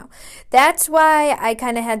right now. That's why I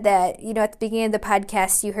kind of had that, at the beginning of the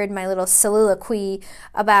podcast, you heard my little soliloquy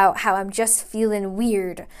about how I'm just feeling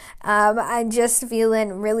weird. I'm just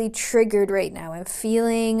feeling really triggered right now. I'm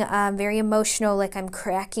feeling very emotional, like I'm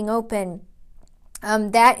cracking open.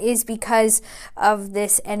 That is because of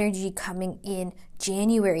this energy coming in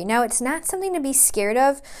January. Now, it's not something to be scared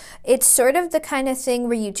of. It's sort of the kind of thing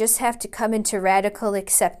where you just have to come into radical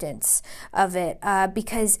acceptance of it,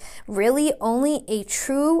 because really only a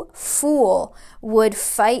true fool would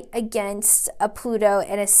fight against a Pluto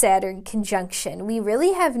and a Saturn conjunction. We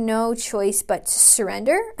really have no choice but to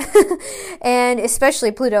surrender, and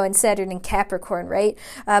especially Pluto and Saturn in Capricorn, right?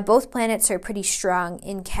 Both planets are pretty strong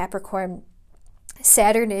in Capricorn.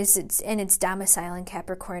 Saturn is in its domicile in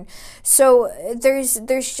Capricorn. So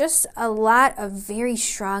there's just a lot of very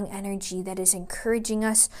strong energy that is encouraging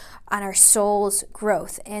us on our soul's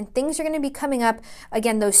growth. And things are going to be coming up.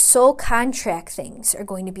 Again, those soul contract things are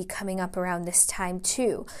going to be coming up around this time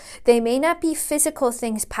too. They may not be physical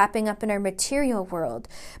things popping up in our material world,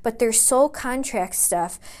 but they're soul contract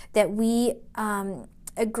stuff that we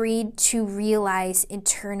agreed to realize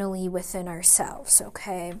internally within ourselves,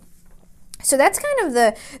 okay? So that's kind of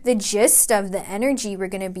the gist of the energy we're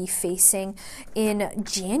going to be facing in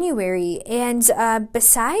January. And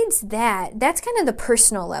besides that, that's kind of the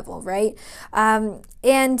personal level, right?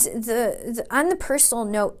 And the on the personal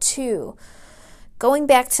note too, going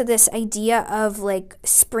back to this idea of like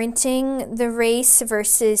sprinting the race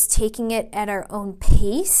versus taking it at our own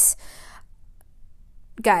pace,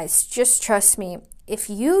 guys, just trust me. If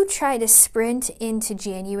you try to sprint into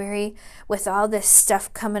January with all this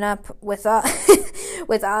stuff coming up, with all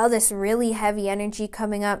with all this really heavy energy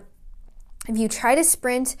coming up, if you try to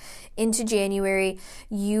sprint into January,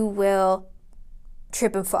 you will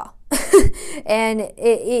trip and fall. And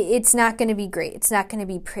it's not going to be great. It's not going to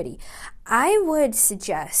be pretty. I would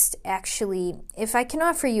suggest, actually, if I can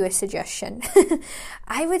offer you a suggestion,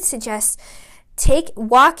 I would suggest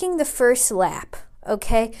walking the first lap.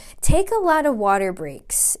 Okay, take a lot of water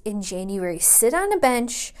breaks in January. Sit on a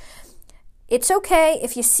bench. It's okay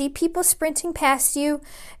if you see people sprinting past you.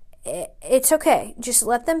 It's okay. Just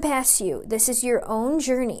let them pass you. This is your own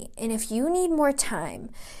journey. And if you need more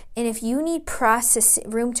time, and if you need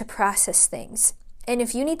room to process things, and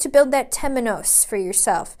if you need to build that temenos for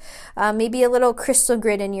yourself, maybe a little crystal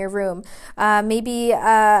grid in your room, maybe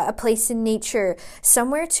a place in nature,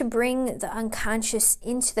 somewhere to bring the unconscious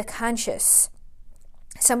into the conscious,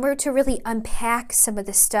 somewhere to really unpack some of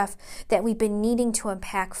the stuff that we've been needing to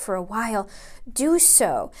unpack for a while, do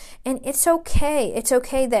so. And it's okay. It's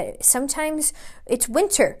okay that sometimes it's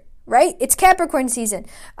winter, right? It's Capricorn season.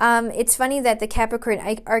 It's funny that the Capricorn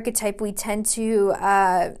archetype, we tend to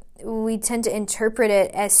interpret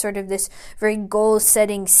it as sort of this very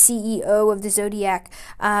goal-setting CEO of the zodiac.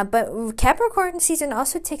 But Capricorn season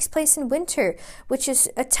also takes place in winter, which is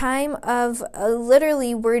a time of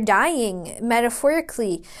literally we're dying,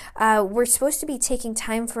 metaphorically. We're supposed to be taking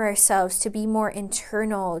time for ourselves to be more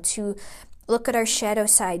internal, to look at our shadow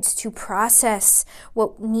sides, to process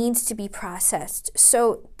what needs to be processed.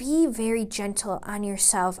 So be very gentle on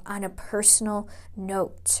yourself on a personal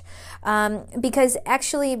note. Because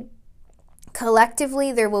actually,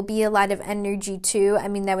 collectively, there will be a lot of energy too. I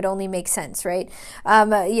mean, that would only make sense, right?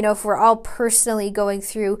 If we're all personally going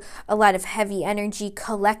through a lot of heavy energy,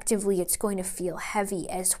 collectively, it's going to feel heavy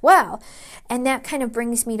as well. And that kind of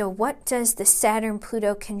brings me to, what does the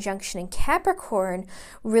Saturn-Pluto conjunction in Capricorn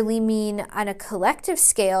really mean on a collective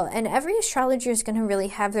scale? And every astrologer is going to really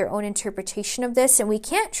have their own interpretation of this. And we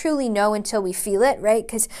can't truly know until we feel it, right?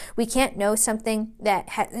 Because we can't know something that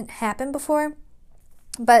hasn't happened before.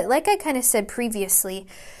 But like I kind of said previously,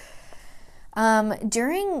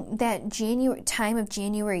 during that time of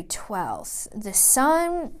January 12th, the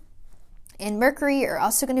Sun and Mercury are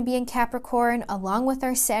also going to be in Capricorn, along with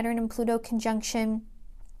our Saturn and Pluto conjunction.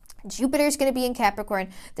 Jupiter's going to be in Capricorn.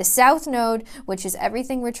 The South Node, which is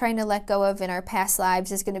everything we're trying to let go of in our past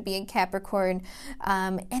lives, is going to be in Capricorn.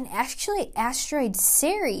 And actually, asteroid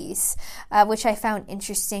Ceres, which I found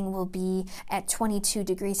interesting, will be at 22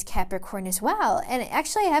 degrees Capricorn as well. And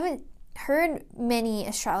actually, I haven't heard many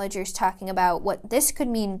astrologers talking about what this could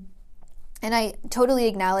mean. And I totally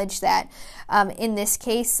acknowledge that in this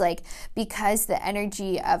case, like, because the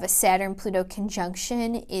energy of a Saturn-Pluto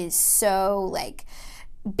conjunction is so, like,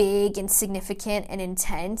 big and significant and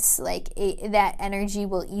intense, like that energy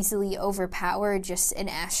will easily overpower just an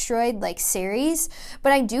asteroid like Ceres.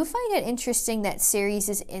 But I do find it interesting that Ceres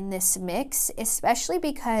is in this mix, especially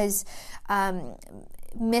because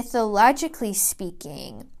mythologically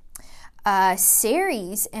speaking,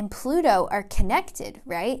 Ceres and Pluto are connected,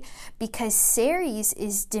 right? Because Ceres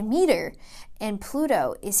is Demeter and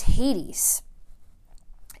Pluto is Hades.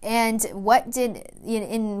 And what did,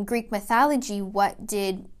 in Greek mythology, what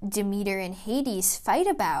did Demeter and Hades fight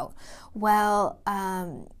about? Well,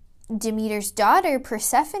 Demeter's daughter,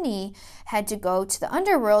 Persephone, had to go to the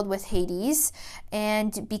underworld with Hades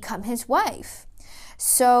and become his wife.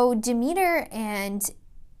 So Demeter and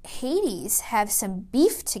Hades have some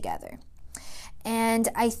beef together. And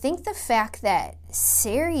I think the fact that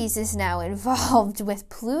Ceres is now involved with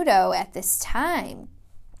Pluto at this time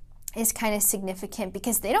is kind of significant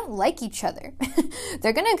because they don't like each other.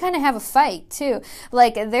 They're going to kind of have a fight too.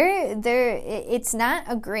 Like it's not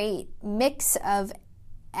a great mix of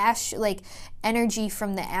energy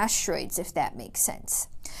from the asteroids, if that makes sense.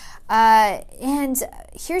 And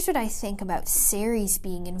here's what I think about Ceres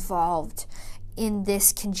being involved in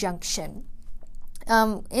this conjunction.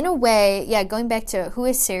 In a way, going back to who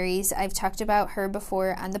is Ceres, I've talked about her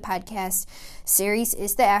before on the podcast. Ceres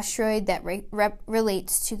is the asteroid that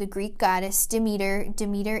relates to the Greek goddess Demeter.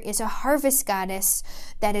 Demeter is a harvest goddess.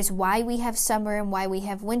 That is why we have summer and why we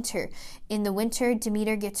have winter. In the winter,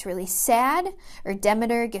 Demeter gets really sad, or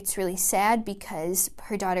Demeter gets really sad because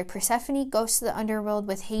her daughter Persephone goes to the underworld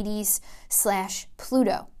with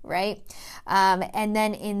Hades/Pluto, right? And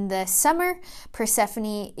then in the summer,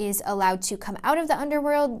 Persephone is allowed to come out of the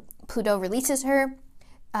underworld. Pluto releases her.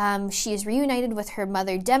 She is reunited with her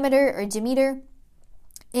mother Demeter,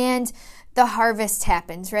 and the harvest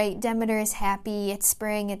happens, right? Demeter is happy. It's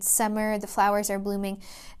spring, it's summer, the flowers are blooming,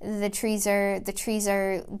 the trees are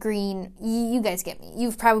green. You guys get me.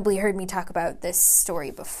 You've probably heard me talk about this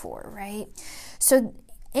story before, right? So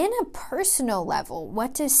in a personal level,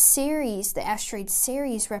 what does Ceres, the asteroid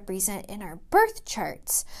Ceres, represent in our birth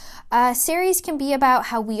charts? Ceres can be about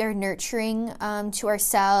how we are nurturing to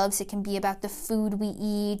ourselves. It can be about the food we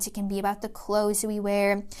eat. It can be about the clothes we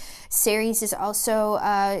wear. Ceres is also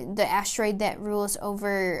the asteroid that rules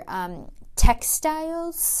over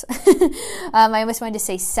textiles. I almost wanted to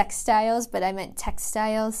say sextiles, but I meant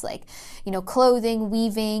textiles, like, clothing,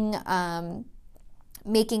 weaving,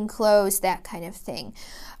 making clothes, that kind of thing.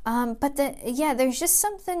 But there's just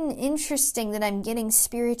something interesting that I'm getting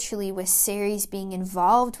spiritually with Ceres being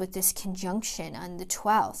involved with this conjunction on the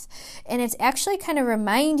 12th. And it's actually kind of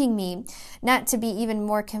reminding me, not to be even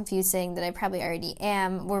more confusing than I probably already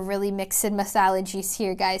am. We're really mixing mythologies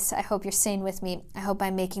here, guys. I hope you're staying with me. I hope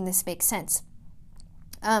I'm making this make sense.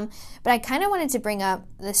 But I kind of wanted to bring up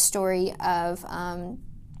the story of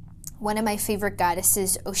one of my favorite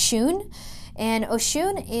goddesses, Oshun. And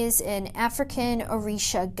Oshun is an African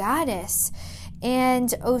Orisha goddess. And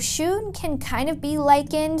Oshun can kind of be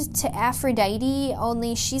likened to Aphrodite,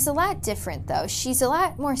 only she's a lot different, though. She's a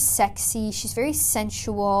lot more sexy. She's very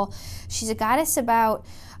sensual. She's a goddess about,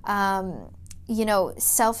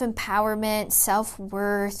 self-empowerment,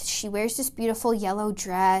 self-worth. She wears this beautiful yellow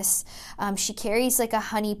dress. She carries like a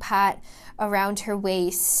honey pot around her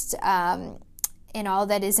waist. And all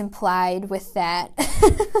that is implied with that.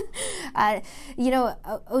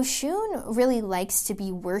 Oshun really likes to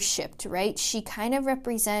be worshipped, right? She kind of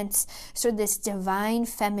represents sort of this divine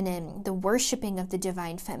feminine, the worshiping of the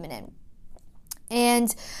divine feminine.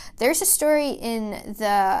 And there's a story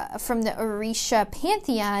from the Orisha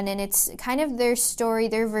pantheon, and it's kind of their story,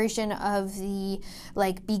 their version of the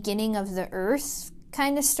beginning of the earth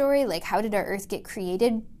kind of story, like how did our earth get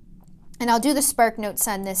created? And I'll do the spark notes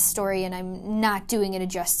on this story, and I'm not doing it a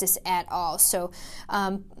justice at all. So,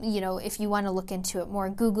 if you want to look into it more,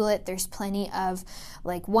 Google it. There's plenty of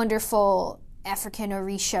wonderful African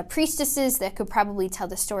Orisha priestesses that could probably tell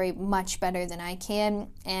the story much better than I can.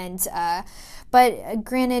 And but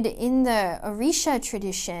granted, in the Orisha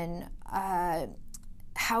tradition,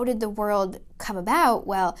 how did the world come about?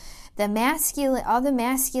 Well, all the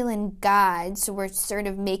masculine gods were sort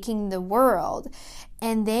of making the world,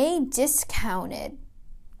 and they discounted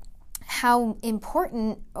how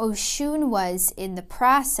important Oshun was in the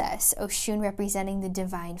process, Oshun representing the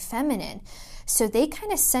divine feminine. So they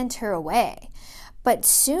kind of sent her away. But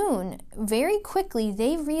soon, very quickly,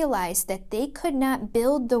 they realized that they could not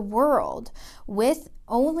build the world with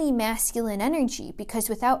only masculine energy, because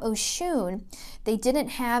without Oshun, they didn't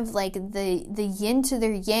have like the yin to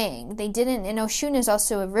their yang. They didn't, and Oshun is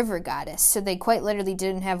also a river goddess, so they quite literally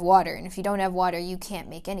didn't have water. And if you don't have water, you can't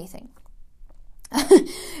make anything.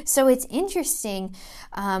 So it's interesting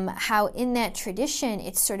how in that tradition,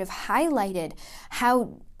 it's sort of highlighted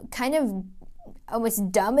how kind of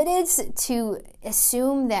almost dumb it is to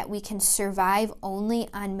assume that we can survive only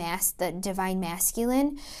on the divine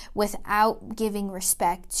masculine without giving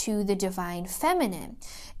respect to the divine feminine.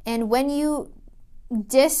 And when you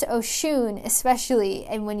diss Oshun especially,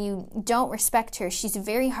 and when you don't respect her, she's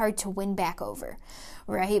very hard to win back over,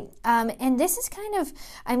 right? And this is kind of,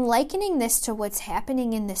 I'm likening this to what's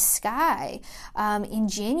happening in the sky in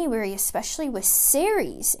January, especially with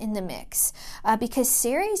Ceres in the mix, because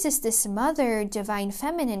Ceres is this mother, divine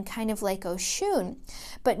feminine, kind of like Oshun.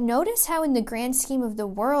 But notice how in the grand scheme of the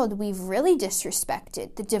world, we've really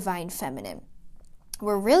disrespected the divine feminine.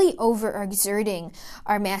 We're really overexerting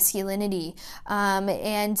our masculinity,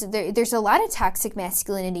 and there's a lot of toxic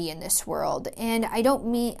masculinity in this world. And I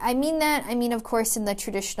mean, of course, in the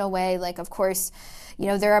traditional way, like, of course, you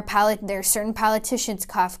know, there are certain politicians,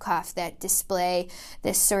 cough, cough, that display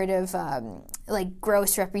this sort of like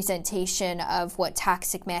gross representation of what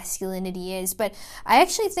toxic masculinity is. But I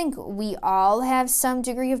actually think we all have some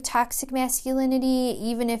degree of toxic masculinity,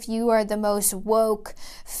 even if you are the most woke,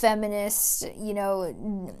 feminist, you know,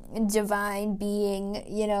 divine being,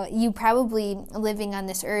 you know, you probably living on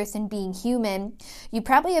this earth and being human, you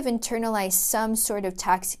probably have internalized some sort of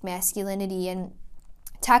toxic masculinity. And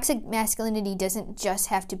toxic masculinity doesn't just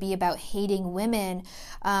have to be about hating women.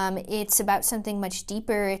 It's about something much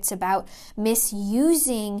deeper. It's about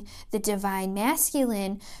misusing the divine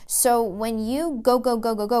masculine. So when you go,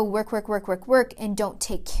 work, and don't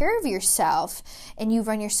take care of yourself, and you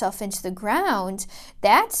run yourself into the ground,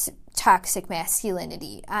 that's toxic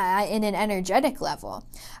masculinity in an energetic level.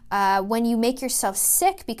 When you make yourself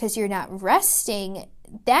sick because you're not resting,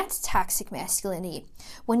 that's toxic masculinity.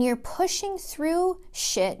 When you're pushing through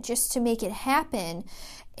shit just to make it happen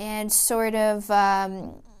and sort of,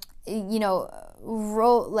 you know,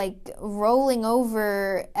 rolling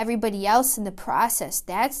over everybody else in the process,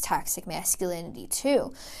 that's toxic masculinity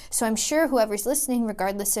too. So I'm sure whoever's listening,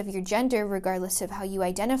 regardless of your gender, regardless of how you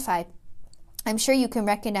identify, I'm sure you can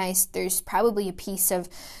recognize there's probably a piece of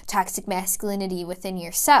toxic masculinity within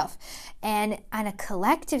yourself. And on a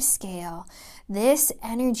collective scale, this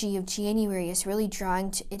energy of January is really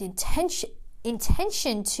drawing to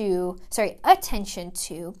attention to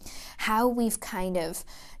how we've kind of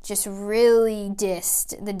just really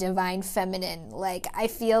dissed the divine feminine. Like, I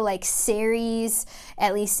feel like Ceres,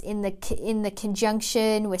 at least in the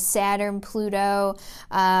conjunction with Saturn, Pluto,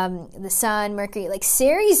 the Sun, Mercury, like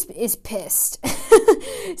Ceres is pissed.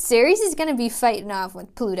 Ceres is going to be fighting off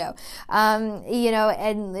with Pluto, you know,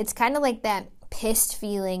 and it's kind of like that pissed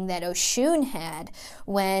feeling that Oshun had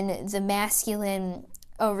when the masculine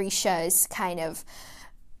Orishas kind of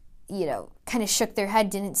shook their head,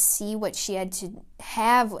 didn't see what she had to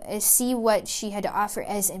offer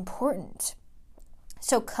as important.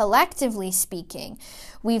 So collectively speaking,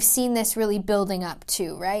 we've seen this really building up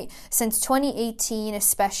too, right? Since 2018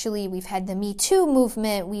 especially, we've had the Me Too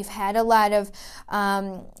movement. We've had a lot of,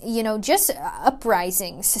 just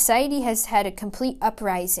uprising. Society has had a complete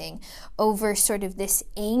uprising over sort of this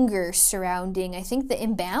anger surrounding, I think, the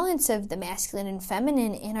imbalance of the masculine and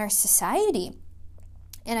feminine in our society.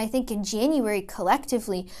 And I think in January,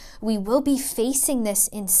 collectively, we will be facing this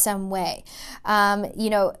in some way.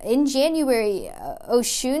 In January,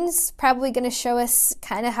 Oshun's probably going to show us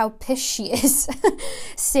kind of how pissed she is.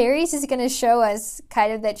 Ceres is going to show us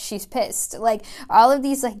kind of that she's pissed. Like, all of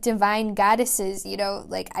these, like, divine goddesses,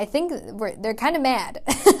 I think they're kind of mad.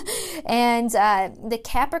 And the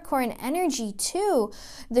Capricorn energy, too,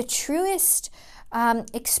 the truest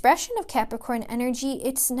expression of Capricorn energy,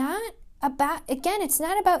 it's not about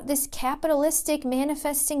this capitalistic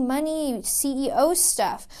manifesting money CEO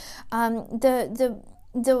stuff. The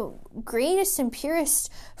greatest and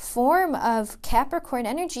purest form of Capricorn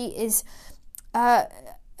energy is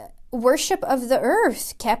worship of the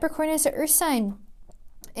earth. Capricorn is an earth sign.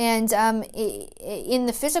 And in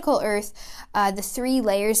the physical earth, the three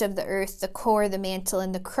layers of the earth, the core, the mantle,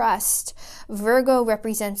 and the crust, Virgo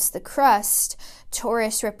represents the crust,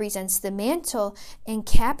 Taurus represents the mantle, and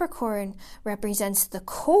Capricorn represents the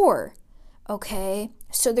core Okay,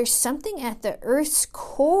 so there's something at the Earth's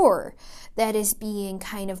core that is being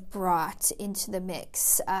kind of brought into the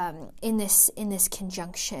mix in this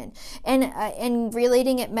conjunction, and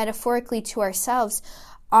relating it metaphorically to ourselves.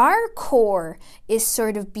 Our core is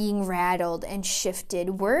sort of being rattled and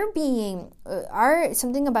shifted. We're being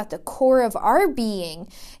something about the core of our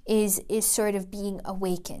being is sort of being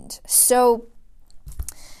awakened. So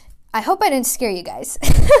I hope I didn't scare you guys.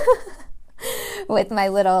 with my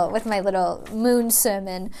little moon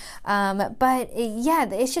sermon, but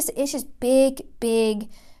it's just big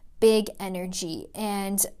energy.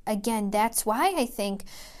 And again, that's why I think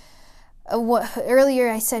earlier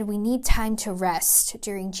I said we need time to rest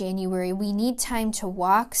during January. We need time to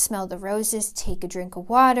walk, smell the roses, take a drink of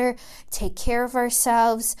water, take care of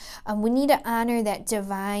ourselves. We need to honor that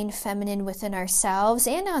divine feminine within ourselves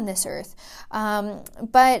and on this earth.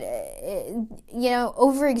 But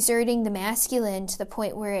overexerting the masculine to the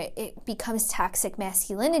point where it becomes toxic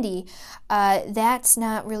masculinity, that's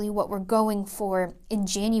not really what we're going for in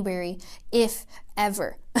January, if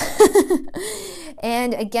ever.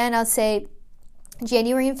 And again, I'll say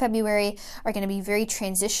January and February are going to be very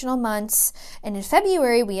transitional months. And in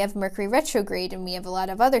February, we have Mercury retrograde and we have a lot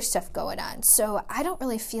of other stuff going on. So I don't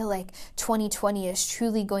really feel like 2020 is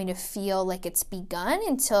truly going to feel like it's begun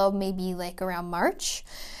until maybe like around March.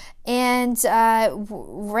 And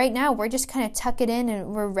right now, we're just kind of tuck it in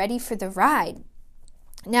and we're ready for the ride.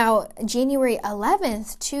 Now, January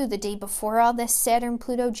 11th, too, the day before all this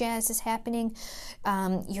Saturn-Pluto jazz is happening,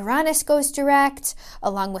 Uranus goes direct,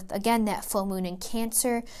 along with, again, that full moon in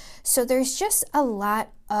Cancer. So there's just a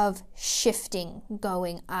lot of shifting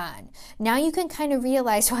going on. Now you can kind of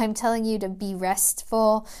realize why I'm telling you to be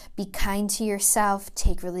restful, be kind to yourself,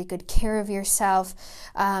 take really good care of yourself,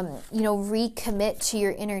 recommit to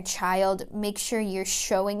your inner child. Make sure you're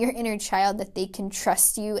showing your inner child that they can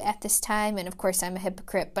trust you at this time. And of course, I'm a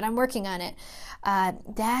hypocrite, but I'm working on it.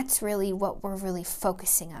 That's really what we're really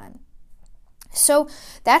focusing on. So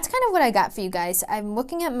that's kind of what I got for you guys. I'm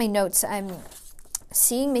looking at my notes. I'm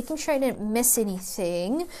making sure I didn't miss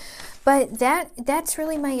anything, but that's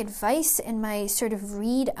really my advice and my sort of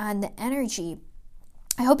read on the energy.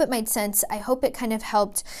 I hope it made sense. I hope it kind of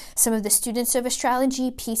helped some of the students of astrology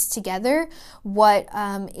piece together what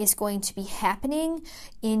is going to be happening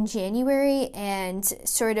in January and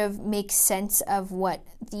sort of make sense of what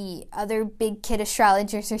the other big kid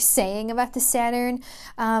astrologers are saying about the Saturn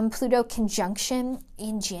Pluto conjunction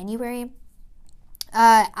in January.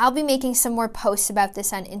 I'll be making some more posts about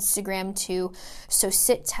this on Instagram too, so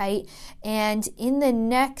sit tight. And in the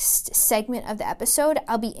next segment of the episode,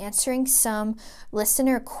 I'll be answering some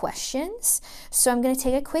listener questions. So I'm going to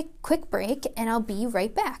take a quick break and I'll be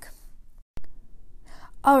right back.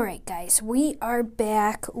 All right, guys, we are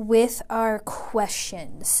back with our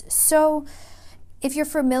questions. So if you're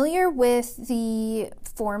familiar with the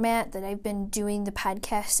format that I've been doing the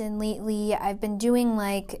podcast in lately, I've been doing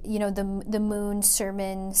the moon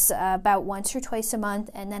sermons about once or twice a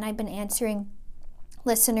month, and then I've been answering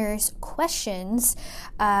listeners' questions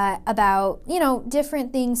about,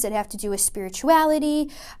 different things that have to do with spirituality.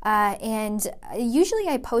 And usually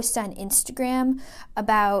I post on Instagram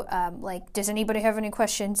about, does anybody have any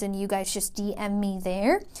questions? And you guys just DM me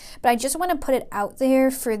there. But I just want to put it out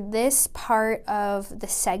there for this part of the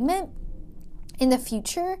segment. In the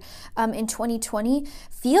future, in 2020,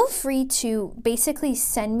 feel free to basically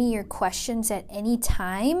send me your questions at any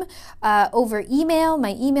time over email.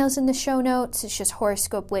 My email's in the show notes. It's just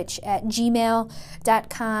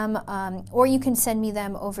horoscopewitch@gmail.com, or you can send me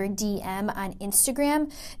them over DM on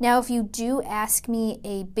Instagram. Now, if you do ask me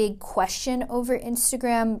a big question over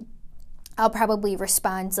Instagram, I'll probably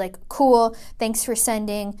respond like, cool, thanks for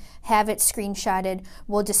sending, have it screenshotted.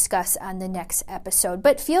 We'll discuss on the next episode.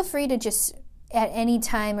 But feel free to just at any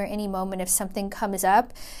time or any moment if something comes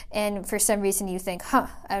up and for some reason you think,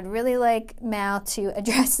 I'd really like Mal to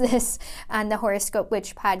address this on the Horoscope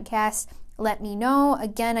Witch podcast, let me know.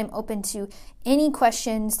 Again, I'm open to any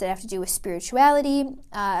questions that have to do with spirituality.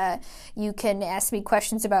 You can ask me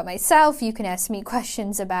questions about myself. You can ask me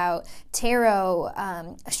questions about tarot,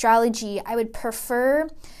 astrology. I would prefer,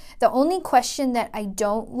 the only question that I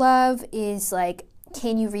don't love is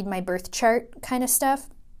can you read my birth chart kind of stuff.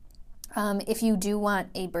 If you do want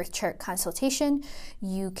a birth chart consultation,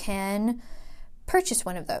 you can purchase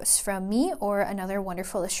one of those from me or another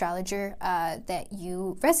wonderful astrologer that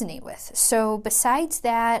you resonate with. So besides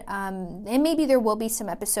that, and maybe there will be some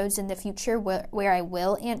episodes in the future where I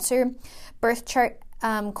will answer birth chart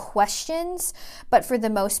questions, but for the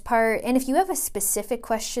most part, and if you have a specific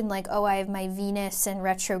question like, I have my Venus in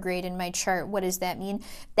retrograde in my chart, what does that mean?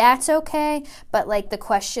 That's okay, but the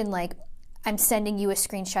question I'm sending you a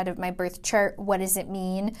screenshot of my birth chart. What does it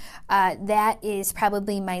mean? That is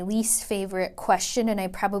probably my least favorite question, and I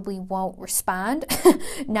probably won't respond.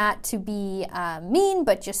 Not to be mean,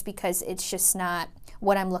 but just because it's just not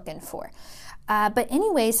what I'm looking for. But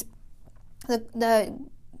anyways, the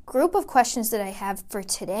group of questions that I have for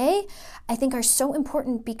today, I think are so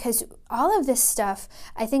important because all of this stuff,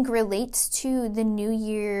 I think, relates to the New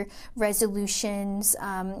Year resolutions.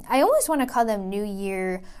 I almost want to call them New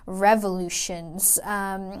Year revolutions,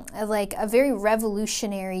 like a very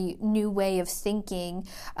revolutionary new way of thinking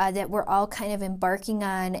that we're all kind of embarking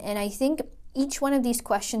on. And I think each one of these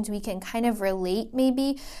questions we can kind of relate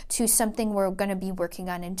maybe to something we're going to be working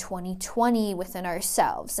on in 2020 within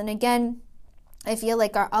ourselves. And again, I feel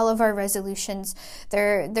like all of our resolutions,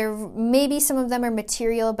 they're maybe some of them are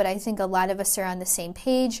material, but I think a lot of us are on the same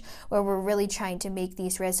page where we're really trying to make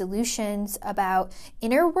these resolutions about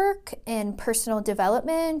inner work and personal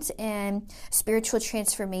development and spiritual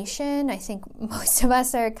transformation. I think most of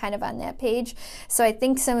us are kind of on that page. So I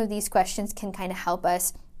think some of these questions can kind of help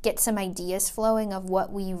us get some ideas flowing of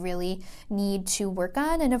what we really need to work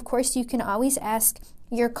on. And of course, you can always ask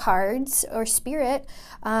your cards or spirit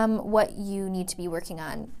what you need to be working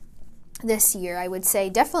on this year. I would say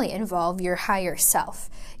definitely involve your higher self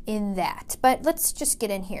in that. But let's just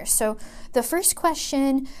get in here. So the first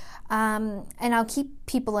question, and I'll keep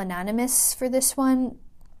people anonymous for this one.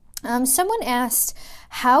 Someone asked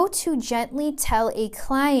how to gently tell a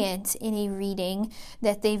client in a reading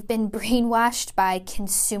that they've been brainwashed by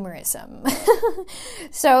consumerism.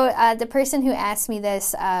 So the person who asked me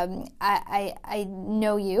this, I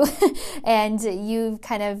know you, and you've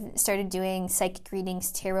kind of started doing psychic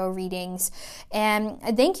readings, tarot readings, and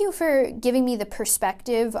thank you for giving me the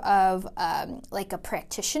perspective of like a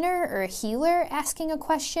practitioner or a healer asking a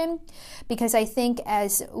question, because I think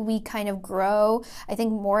as we kind of grow, I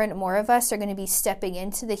think more and more of us are going to be stepping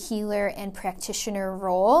into the healer and practitioner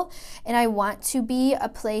role. And I want to be a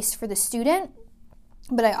place for the student,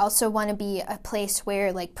 but I also want to be a place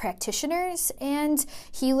where like practitioners and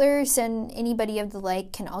healers and anybody of the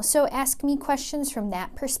like can also ask me questions from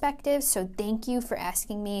that perspective. So thank you for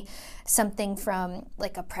asking me something from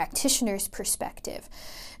like a practitioner's perspective.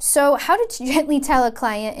 So how to gently tell a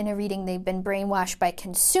client in a reading they've been brainwashed by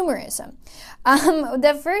consumerism.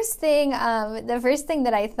 The first thing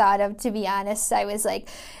that I thought of, to be honest, I was like,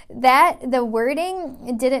 that the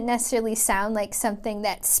wording didn't necessarily sound like something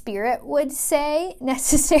that spirit would say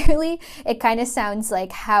necessarily. It kind of sounds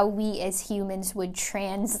like how we as humans would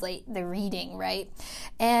translate the reading, right?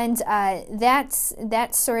 And that's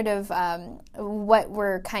sort of what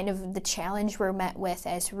we're kind of the challenge we're met with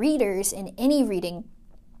as readers in any reading.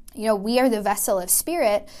 You know, we are the vessel of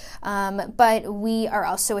spirit, but we are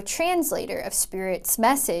also a translator of spirit's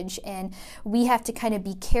message, and we have to kind of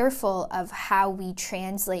be careful of how we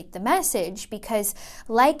translate the message, because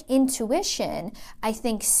like intuition, I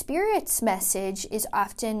think spirit's message is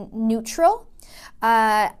often neutral.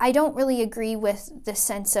 I don't really agree with the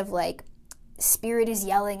sense of like spirit is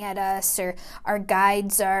yelling at us, or our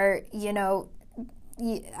guides are,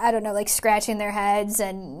 I don't know, like scratching their heads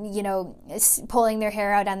and, pulling their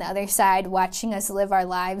hair out on the other side, watching us live our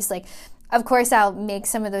lives. Like, of course, I'll make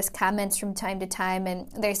some of those comments from time to time, and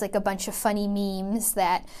there's like a bunch of funny memes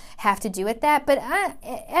that have to do with that. But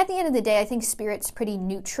at the end of the day, I think spirit's pretty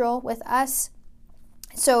neutral with us.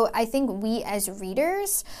 So I think we as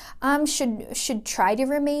readers should try to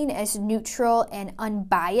remain as neutral and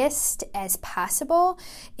unbiased as possible.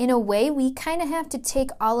 In a way, we kind of have to take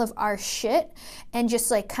all of our shit and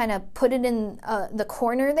just like kind of put it in the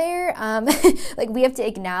corner there. Like we have to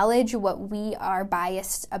acknowledge what we are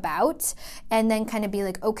biased about, and then kind of be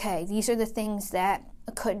like, okay, these are the things that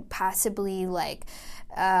could possibly like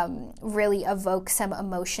really evoke some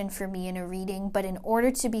emotion for me in a reading. But in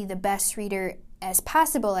order to be the best reader as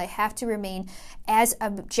possible, I have to remain as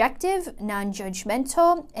objective,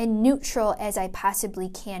 non-judgmental, and neutral as I possibly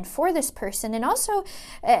can for this person. And also,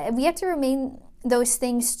 we have to remain those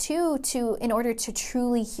things too, in order to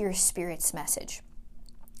truly hear Spirit's message.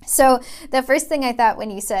 So the first thing I thought when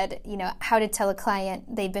you said, how to tell a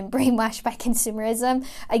client they've been brainwashed by consumerism,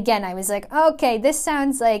 again, I was like, okay, this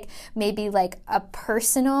sounds like maybe like a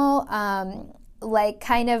personal, like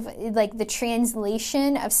kind of like the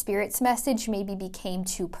translation of Spirit's message maybe became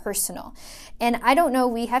too personal. And I don't know,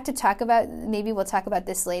 we have to talk about, maybe we'll talk about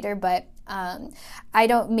this later, but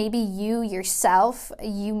maybe you yourself,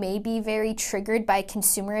 you may be very triggered by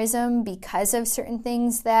consumerism because of certain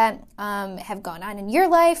things that have gone on in your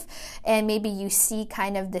life, and maybe you see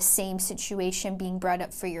kind of the same situation being brought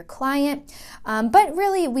up for your client. But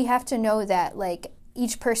really, we have to know that like,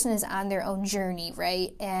 each person is on their own journey,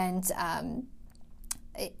 right? And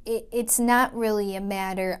it's not really a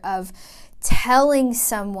matter of telling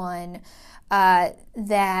someone like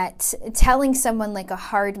a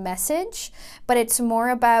hard message, but it's more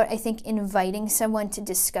about, I think, inviting someone to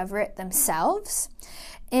discover it themselves.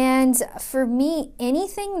 And for me,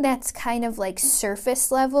 anything that's kind of like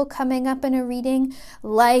surface level coming up in a reading,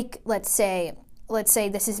 like let's say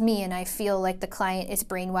this is me and I feel like the client is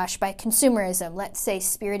brainwashed by consumerism. Let's say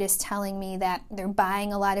Spirit is telling me that they're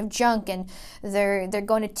buying a lot of junk and they're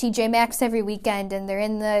going to TJ Maxx every weekend and they're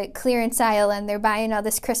in the clearance aisle and they're buying all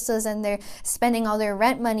this crystals and they're spending all their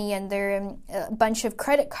rent money and they're in a bunch of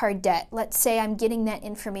credit card debt. Let's say I'm getting that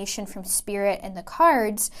information from Spirit and the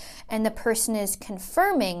cards, and the person is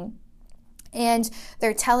confirming. And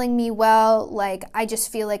they're telling me, well, like, I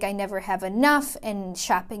just feel like I never have enough and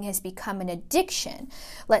shopping has become an addiction.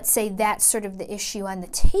 Let's say that's sort of the issue on the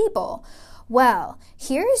table. Well,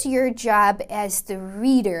 here's your job as the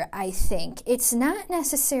reader, I think. It's not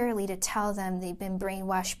necessarily to tell them they've been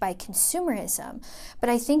brainwashed by consumerism, but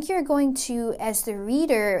I think you're going to, as the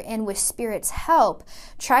reader and with Spirit's help,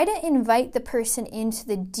 try to invite the person into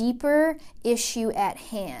the deeper issue at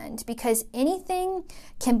hand, because anything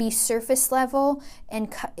can be surface level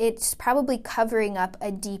and it's probably covering up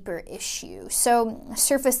a deeper issue. So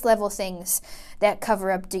surface level things that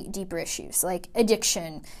cover up deeper issues like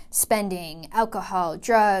addiction, spending, alcohol,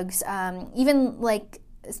 drugs, even like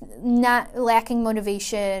not lacking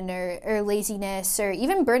motivation or laziness, or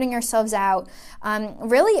even burning ourselves out.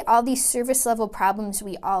 Really, all these surface level problems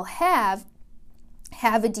we all have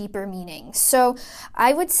a deeper meaning. So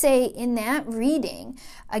I would say in that reading,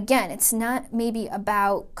 again, it's not maybe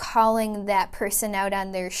about calling that person out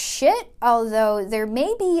on their shit, although there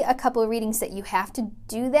may be a couple of readings that you have to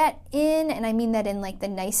do that in, and I mean that in like the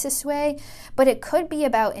nicest way, but it could be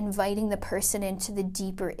about inviting the person into the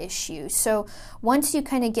deeper issue. So once you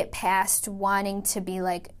kind of get past wanting to be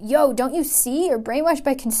like, yo, don't you see, you're brainwashed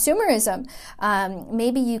by consumerism,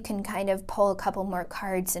 maybe you can kind of pull a couple more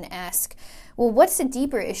cards and ask, well, what's the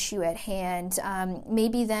deeper issue at hand?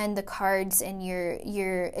 Maybe then the cards and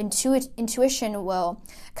your intuition will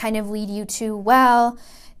kind of lead you to, well,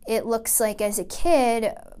 it looks like as a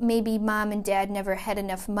kid, maybe mom and dad never had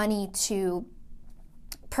enough money to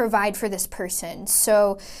provide for this person.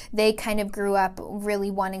 So they kind of grew up really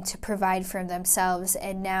wanting to provide for themselves,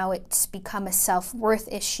 and now it's become a self-worth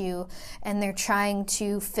issue, and they're trying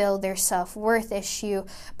to fill their self-worth issue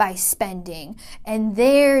by spending. And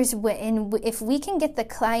if we can get the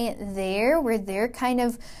client there where they're kind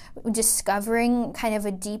of discovering kind of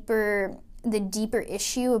the deeper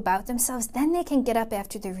issue about themselves, then they can get up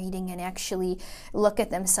after the reading and actually look at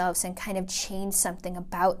themselves and kind of change something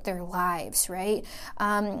about their lives, right?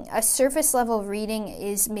 A surface level reading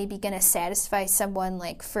is maybe going to satisfy someone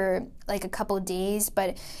like for like a couple of days,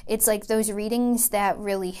 but it's like those readings that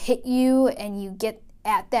really hit you and you get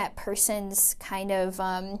at that person's kind of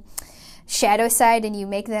shadow side and you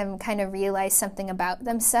make them kind of realize something about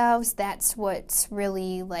themselves. That's what's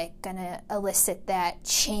really like gonna elicit that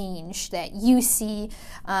change that you see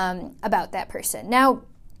about that person. Now,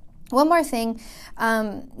 one more thing,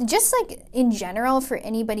 just like in general for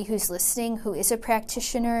anybody who's listening who is a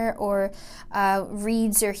practitioner or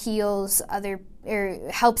reads or heals or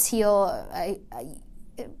helps heal.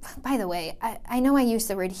 By the way, I know I use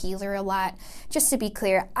the word healer a lot. Just to be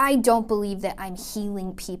clear, I don't believe that I'm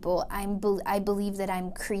healing people. I believe that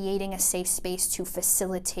I'm creating a safe space to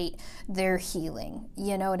facilitate their healing.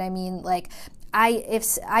 You know what I mean? Like,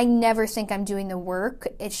 I never think I'm doing the work.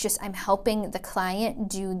 It's just I'm helping the client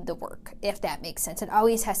do the work, if that makes sense. It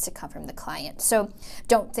always has to come from the client. So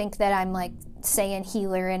don't think that I'm like saying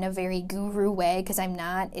healer in a very guru way, because I'm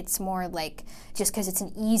not. It's more like just because it's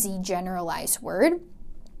an easy generalized word.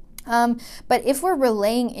 But if we're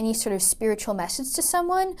relaying any sort of spiritual message to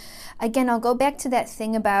someone, again, I'll go back to that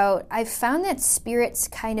thing about I've found that spirit's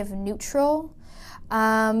kind of neutral.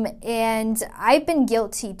 And I've been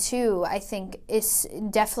guilty too. I think it's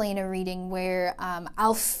definitely in a reading where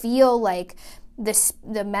I'll feel like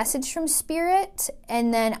the message from spirit,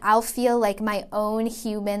 and then I'll feel like my own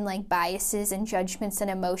human like biases and judgments and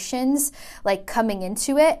emotions like coming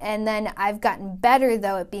into it. And then I've gotten better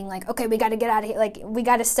though at being like, okay, we got to get out of here. Like, we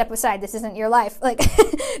got to step aside. This isn't your life. Like,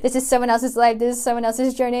 this is someone else's life. This is someone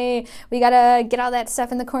else's journey. We got to get all that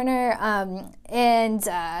stuff in the corner.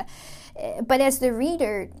 But as the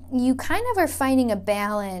reader, you kind of are finding a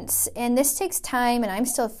balance, and this takes time, and I'm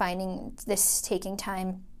still finding this taking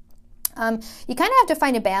time. You kind of have to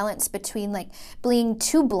find a balance between like being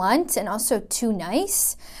too blunt and also too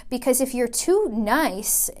nice, because if you're too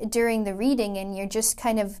nice during the reading and you're just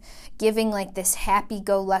kind of giving like this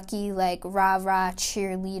happy-go-lucky, like rah-rah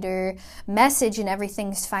cheerleader message and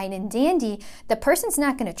everything's fine and dandy, the person's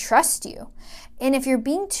not going to trust you. And if you're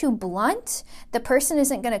being too blunt, the person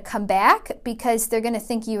isn't going to come back because they're going to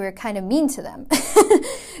think you were kind of mean to them.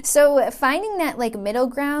 So finding that like middle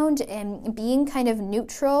ground and being kind of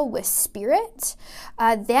neutral with spirit,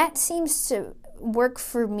 that seems to work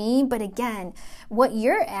for me. But again, what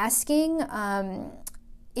you're asking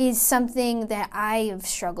is something that I have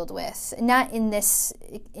struggled with. Not in this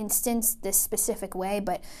instance, this specific way,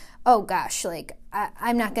 but oh gosh, like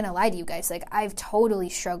I'm not going to lie to you guys. Like I've totally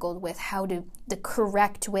struggled with the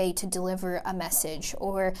correct way to deliver a message,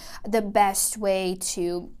 or the best way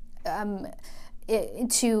to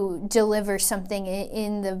deliver something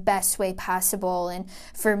in the best way possible. And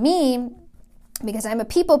for me, because I'm a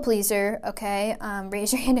people pleaser, okay,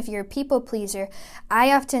 raise your hand if you're a people pleaser,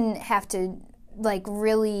 I often have to like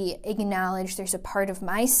really acknowledge there's a part of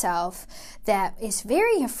myself that is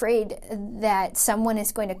very afraid that someone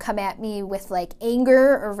is going to come at me with like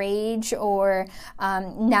anger or rage, or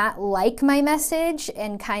not like my message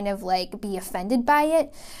and kind of like be offended by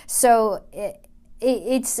it. So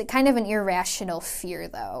it's kind of an irrational fear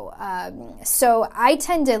though. So I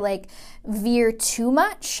tend to like veer too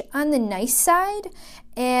much on the nice side,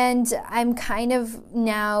 and I'm kind of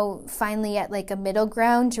now finally at like a middle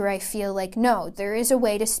ground where I feel like, no, there is a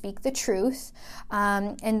way to speak the truth,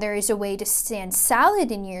 and there is a way to stand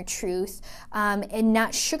solid in your truth, and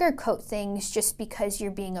not sugarcoat things just because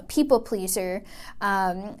you're being a people pleaser.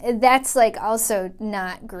 That's like also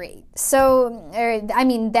not great. So, I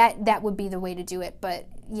mean, that would be the way to do it. But,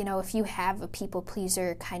 you know, if you have a people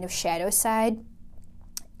pleaser kind of shadow side,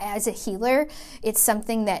 as a healer, it's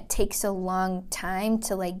something that takes a long time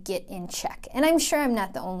to like get in check. And I'm sure I'm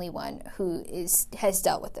not the only one who has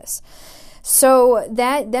dealt with this. So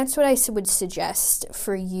that's what I would suggest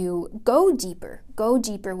for you. Go deeper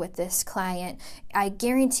with this client. I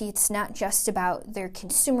guarantee it's not just about their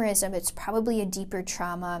consumerism. It's probably a deeper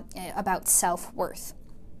trauma about self-worth.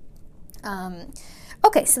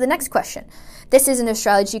 Okay, so the next question. This is an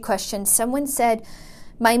astrology question. Someone said,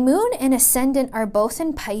 my moon and ascendant are both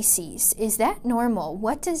in Pisces. Is that normal?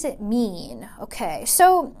 What does it mean? Okay,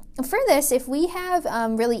 so for this, if we have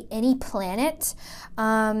really any planet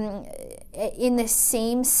in the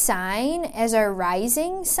same sign as our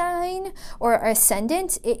rising sign or our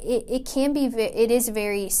ascendant, it is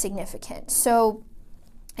very significant. So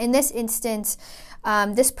in this instance,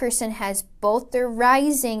 this person has both their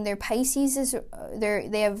rising, their Pisces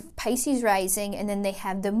they have Pisces rising, and then they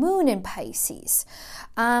have the moon in Pisces.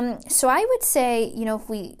 So I would say, you know, if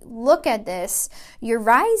we look at this, your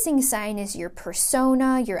rising sign is your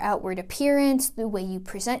persona, your outward appearance, the way you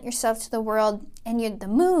present yourself to the world, and the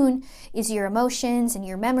moon is your emotions and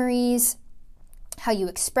your memories, how you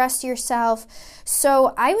express yourself.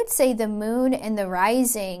 So I would say the moon and the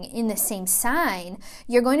rising in the same sign,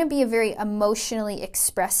 you're going to be a very emotionally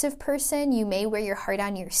expressive person. You may wear your heart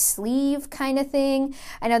on your sleeve kind of thing.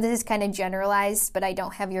 I know this is kind of generalized, but I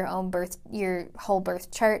don't have your whole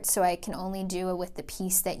birth chart, so I can only do it with the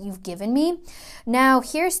piece that you've given me. Now,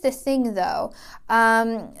 here's the thing though,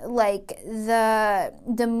 like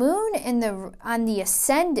the moon and on the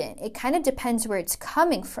ascendant, it kind of depends where it's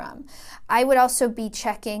coming from. I would also be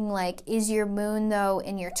checking, like, is your moon though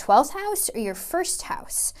in your 12th house or your first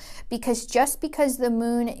house? Because just because the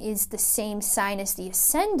moon is the same sign as the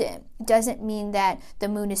ascendant doesn't mean that the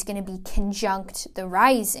moon is going to be conjunct the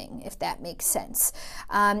rising, if that makes sense.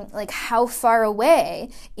 Like, how far away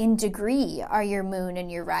in degree are your moon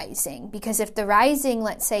and your rising? Because if the rising,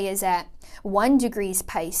 let's say, is at 1 degrees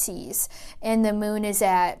Pisces and the moon is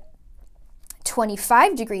at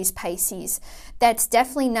 25 degrees Pisces, that's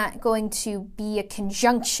definitely not going to be a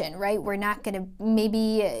conjunction, right? We're not going to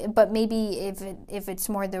maybe if it's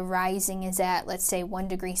more the rising is at, let's say, 1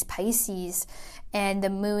 degrees Pisces and the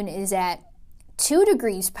moon is at 2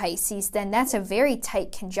 degrees Pisces, then that's a very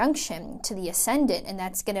tight conjunction to the ascendant, and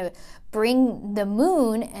that's going to bring the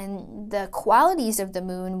moon and the qualities of the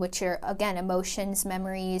moon, which are, again, emotions,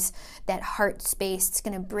 memories, that heart space. It's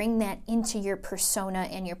going to bring that into your persona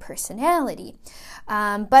and your personality.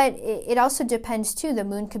 But it also depends, too. The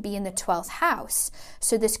moon could be in the 12th house,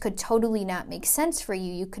 so this could totally not make sense for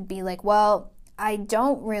you. You could be like, well, I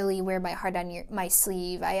don't really wear my heart on my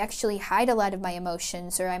sleeve. I actually hide a lot of my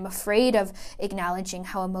emotions, or I'm afraid of acknowledging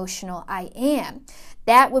how emotional I am.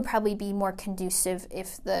 That would probably be more conducive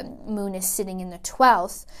if the moon is sitting in the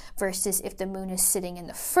 12th versus if the moon is sitting in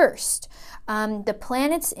the 1st. The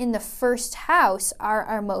planets in the 1st house are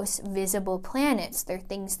our most visible planets. They're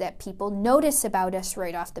things that people notice about us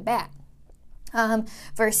right off the bat.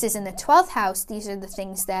 Versus in the 12th house, these are the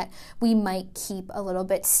things that we might keep a little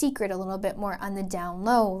bit secret, a little bit more on the down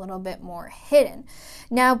low, a little bit more hidden.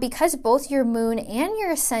 Now, because both your moon and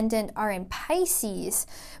your ascendant are in Pisces,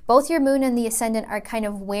 both your moon and the ascendant are kind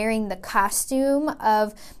of wearing the costume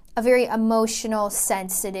of a very emotional,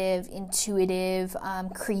 sensitive, intuitive,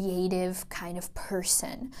 creative kind of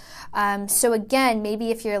person. So again,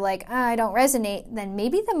 maybe if you're like, I don't resonate, then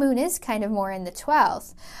maybe the moon is kind of more in the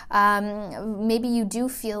 12th. Maybe you do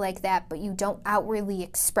feel like that, but you don't outwardly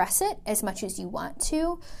express it as much as you want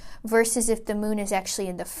to. Versus if the moon is actually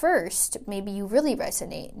in the 1st, maybe you really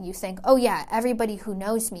resonate and you think, oh yeah, everybody who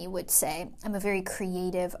knows me would say I'm a very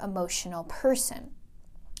creative, emotional person.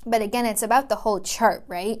 But again, it's about the whole chart,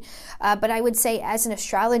 right? But I would say as an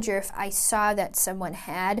astrologer, if I saw that someone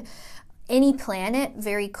had any planet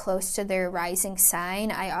very close to their rising sign,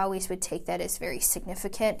 I always would take that as very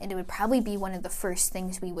significant, and it would probably be one of the first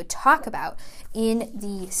things we would talk about in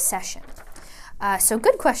the session. So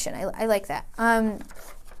good question. I like that.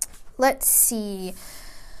 Let's see.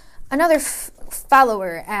 Another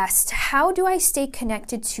follower asked, how do I stay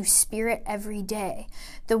connected to spirit every day?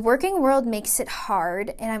 The working world makes it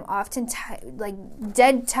hard, and I'm often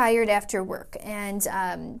dead tired after work. And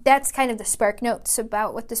that's kind of the spark notes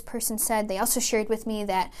about what this person said. They also shared with me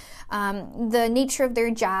that the nature of their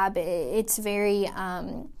job, it's very...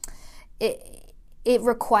 It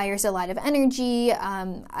requires a lot of energy.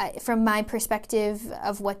 From my perspective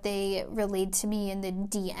of what they relayed to me in the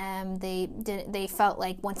DM, they felt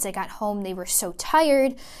like once they got home, they were so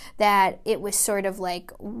tired that it was sort of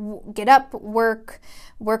like get up, work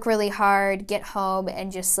really hard, get home,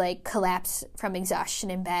 and just like collapse from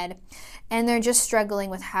exhaustion in bed. And they're just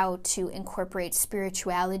struggling with how to incorporate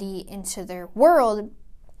spirituality into their world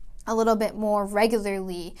a little bit more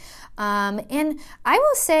regularly. And I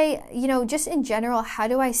will say, just in general, how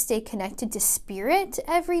do I stay connected to spirit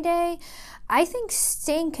every day? I think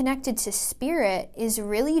staying connected to spirit is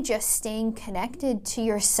really just staying connected to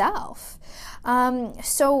yourself.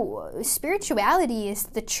 So spirituality is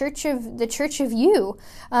the church of you.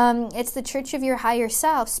 It's the church of your higher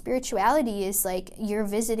self. Spirituality is like you're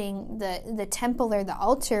visiting the temple or the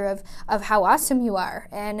altar of how awesome you are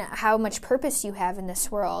and how much purpose you have in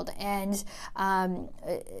this world. And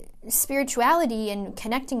spirituality and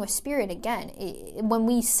connecting with spirit, again, when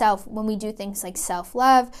we do things like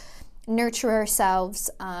self-love, nurture ourselves,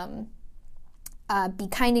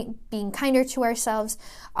 being kinder to ourselves,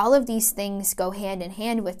 all of these things go hand in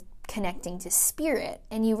hand with connecting to spirit.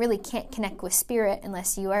 And you really can't connect with spirit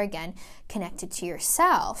unless you are, again, connected to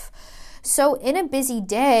yourself. So in a busy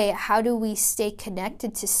day, how do we stay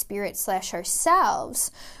connected to spirit /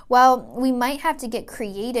 ourselves? Well, we might have to get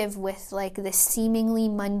creative with like the seemingly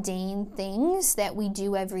mundane things that we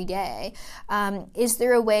do every day. Is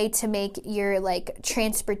there a way to make your like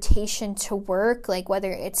transportation to work, like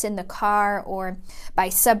whether it's in the car or by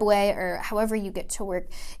subway or however you get to work,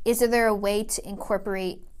 is there a way to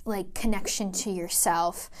incorporate like connection to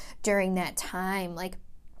yourself during that time? Like,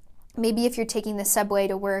 maybe if you're taking the subway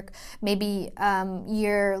to work, maybe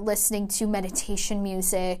you're listening to meditation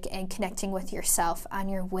music and connecting with yourself on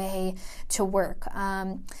your way to work.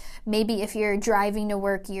 Maybe if you're driving to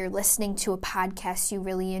work, you're listening to a podcast you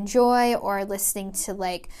really enjoy, or listening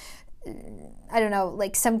to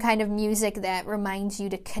some kind of music that reminds you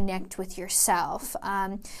to connect with yourself.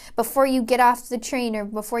 Before you get off the train or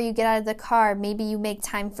before you get out of the car, maybe you make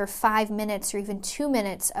time for 5 minutes or even 2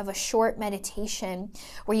 minutes of a short meditation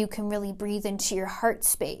where you can really breathe into your heart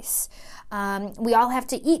space. We all have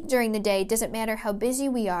to eat during the day. It doesn't matter how busy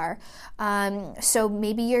we are. So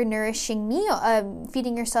maybe your nourishing meal,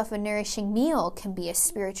 feeding yourself a nourishing meal can be a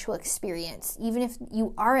spiritual experience, even if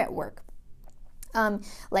you are at work.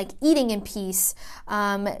 Like eating in peace,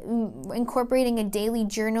 incorporating a daily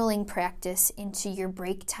journaling practice into your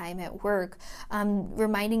break time at work,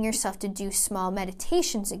 reminding yourself to do small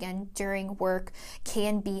meditations again during work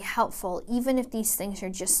can be helpful, even if these things are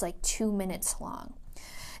just like 2 minutes long.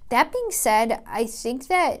 That being said, I think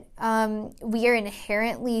that we are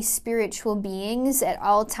inherently spiritual beings at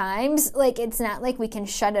all times. Like, it's not like we can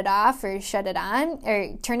shut it off or shut it on,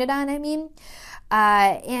 or turn it on,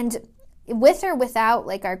 and with or without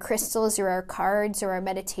like our crystals or our cards or our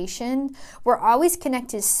meditation, we're always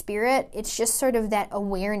connected to spirit. It's just sort of that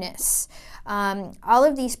awareness. All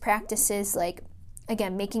of these practices, like,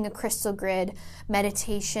 again, making a crystal grid,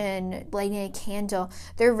 meditation, lighting a candle,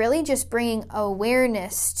 they're really just bringing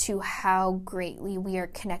awareness to how greatly we are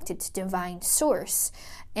connected to divine source.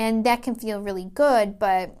 And that can feel really good,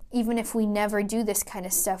 but even if we never do this kind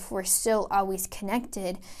of stuff, we're still always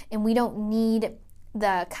connected, and we don't need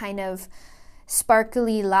the kind of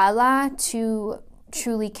sparkly la-la to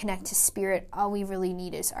truly connect to spirit. All we really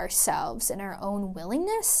need is ourselves and our own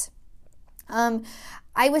willingness.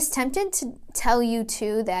 I was tempted to tell you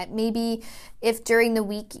too that maybe if during the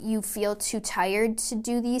week you feel too tired to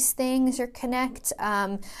do these things or connect,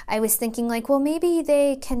 I was thinking like, well, maybe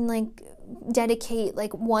they can like dedicate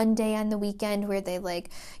like one day on the weekend where they like,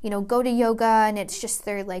 go to yoga and it's just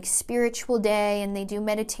their like spiritual day, and they do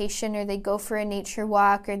meditation, or they go for a nature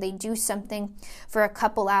walk, or they do something for a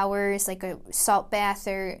couple hours like a salt bath,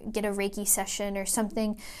 or get a Reiki session or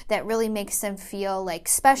something that really makes them feel like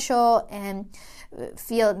special and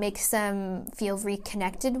makes them feel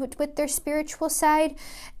reconnected with their spiritual side.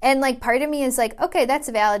 And like part of me is like, okay, that's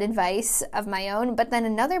valid advice of my own, but then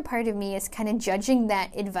another part of me is kind of judging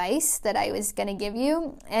that advice that I was going to give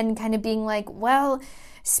you, and kind of being like, well,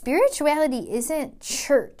 spirituality isn't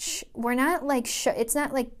church. We're not like it's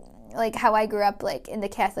not like how I grew up, like in the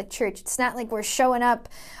Catholic Church. It's not like we're showing up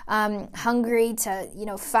hungry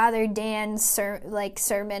to Father Dan's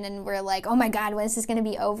sermon, and we're like, oh my God, when is this going to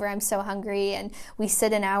be over? I'm so hungry. And we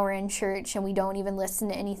sit an hour in church and we don't even listen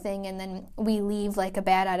to anything, and then we leave like a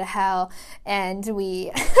bat out of hell, and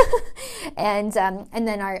we and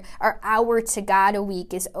then our hour to God a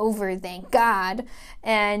week is over, thank God,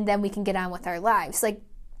 and then we can get on with our lives. Like,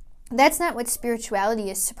 that's not what spirituality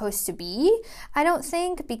is supposed to be, I don't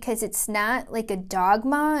think, because it's not like a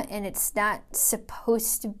dogma, and it's not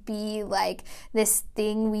supposed to be like this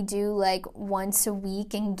thing we do like once a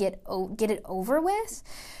week and get it over with.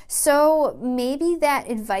 So maybe that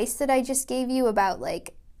advice that I just gave you about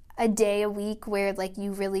like a day a week where like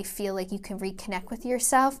you really feel like you can reconnect with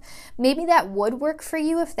yourself, maybe that would work for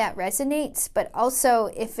you if that resonates. But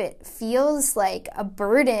also, if it feels like a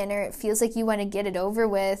burden, or it feels like you want to get it over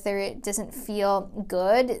with, or it doesn't feel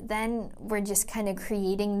good, then we're just kind of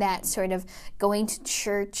creating that sort of going to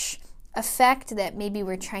church effect that maybe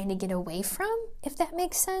we're trying to get away from, if that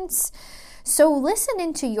makes sense. So listen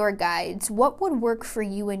into your guides. What would work for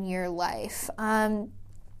you in your life?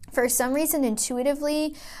 For some reason,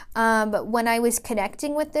 intuitively, but when I was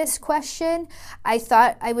connecting with this question, I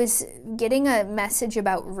thought I was getting a message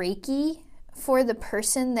about Reiki for the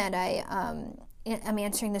person that I'm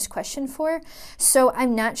answering this question for. So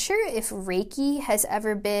I'm not sure if Reiki has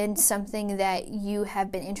ever been something that you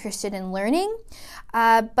have been interested in learning,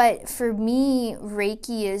 but for me,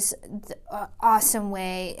 Reiki is an awesome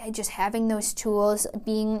way. Just having those tools,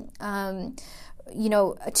 being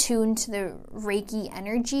attuned to the Reiki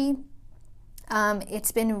energy.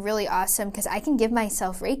 It's been really awesome because I can give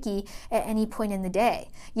myself Reiki at any point in the day.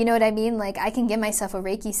 You know what I mean? Like, I can give myself a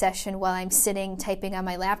Reiki session while I'm sitting typing on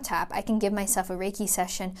my laptop. I can give myself a Reiki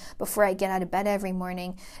session before I get out of bed every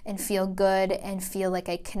morning and feel good and feel like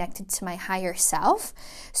I connected to my higher self.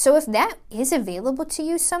 So if that is available to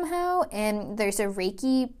you somehow, and there's a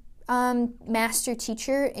Reiki master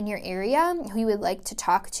teacher in your area who you would like to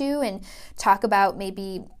talk to and talk about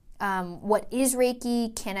maybe what is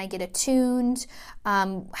Reiki, can I get attuned,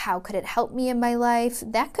 how could it help me in my life,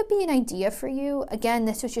 that could be an idea for you. Again,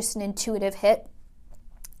 this was just an intuitive hit.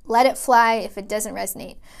 Let it fly if it doesn't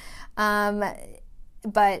resonate.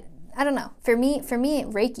 But I don't know. For me,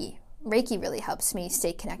 Reiki really helps me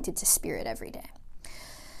stay connected to spirit every day.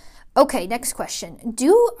 Okay, next question.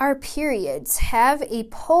 Do our periods have a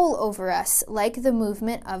pull over us like the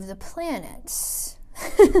movement of the planets?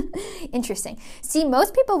 Interesting. See,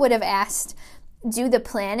 most people would have asked, do the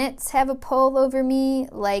planets have a pull over me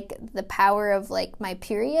like the power of like my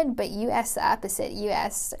period? But you asked the opposite. You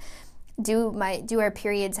asked, do our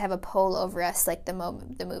periods have a pull over us like the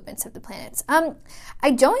movements of the planets?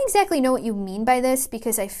 I don't exactly know what you mean by this,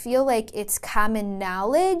 because I feel like it's common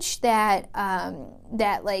knowledge that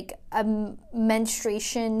like a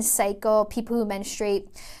menstruation cycle, people who menstruate,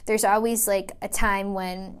 there's always like a time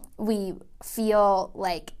when we feel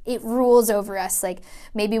like it rules over us. Like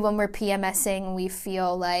maybe when we're PMSing, we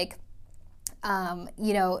feel like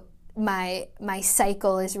my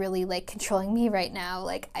cycle is really like controlling me right now.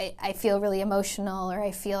 Like I feel really emotional, or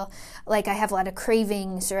I feel like I have a lot of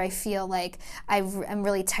cravings, or I feel like I'm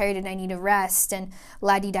really tired and I need a rest, and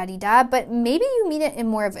la-di-da-di-da. But maybe you mean it in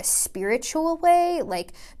more of a spiritual way.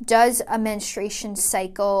 Like, does a menstruation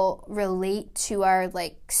cycle relate to our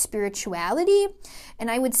like spirituality? And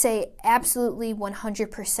I would say absolutely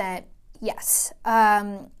 100% yes.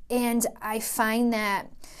 And I find that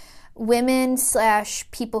women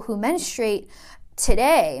 / people who menstruate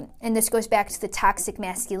today, and this goes back to the toxic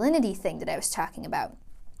masculinity thing that I was talking about,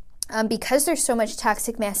 because there's so much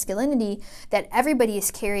toxic masculinity that everybody is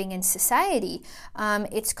carrying in society,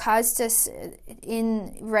 it's caused us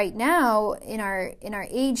right now in our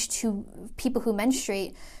age, to people who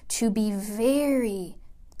menstruate to be very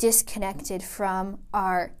disconnected from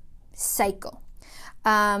our cycle.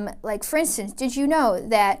 Like, for instance, did you know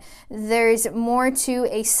that there's more to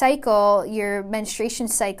a cycle, your menstruation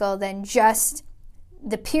cycle, than just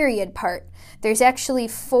the period part? There's actually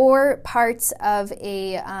 4 parts of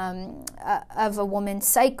a woman's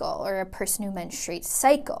cycle, or a person who menstruates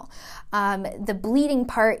cycle. The bleeding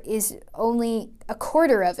part is only a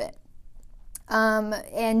quarter of it.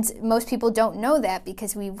 And most people don't know that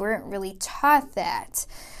because we weren't really taught that.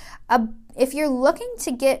 If you're looking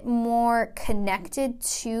to get more connected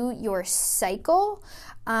to your cycle,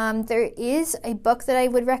 there is a book that I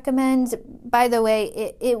would recommend. By the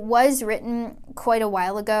way, it was written quite a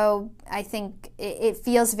while ago. I think it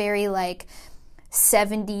feels very like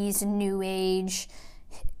 70s New Age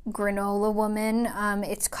granola woman.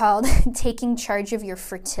 It's called Taking Charge of Your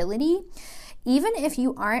Fertility. Even if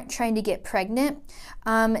you aren't trying to get pregnant,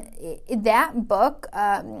 that book,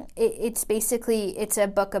 it's a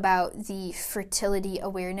book about the fertility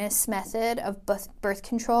awareness method of birth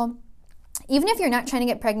control. Even if you're not trying to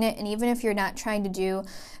get pregnant, and even if you're not trying to do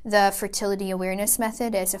the fertility awareness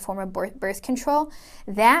method as a form of birth control,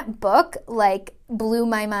 that book like blew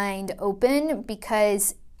my mind open,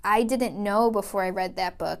 because I didn't know before I read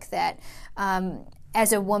that book that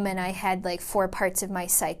as a woman, I had like 4 parts of my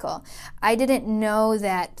cycle. I didn't know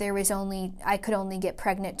that I could only get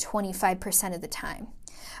pregnant 25% of the time.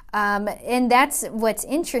 And that's what's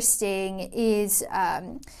interesting is,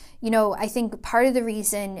 I think part of the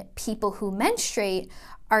reason people who menstruate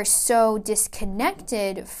are so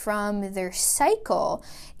disconnected from their cycle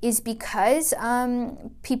is because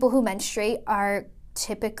people who menstruate are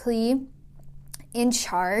typically in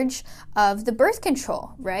charge of the birth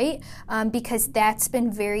control, right? Because that's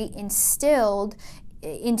been very instilled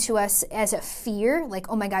into us as a fear, like,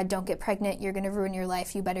 oh my God, don't get pregnant, you're going to ruin your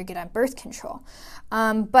life, you better get on birth control.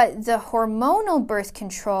 But the hormonal birth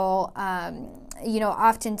control,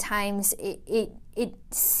 oftentimes it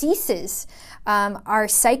ceases our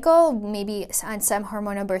cycle. Maybe on some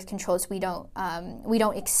hormonal birth controls we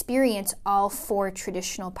don't experience all 4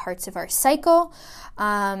 traditional parts of our cycle,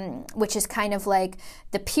 which is kind of like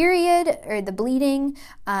the period or the bleeding,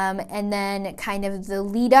 and then kind of the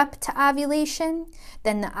lead up to ovulation,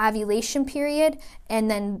 then the ovulation period,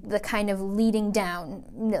 and then the kind of leading down,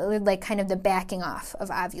 like kind of the backing off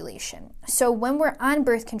of ovulation. So when we're on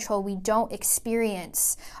birth control, we don't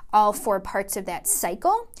experience all 4 parts of that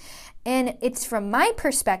cycle. And it's from my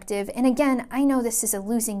perspective, and again, I know this is a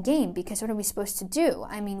losing game, because what are we supposed to do?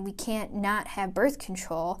 I mean, we can't not have birth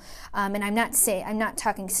control, and I'm not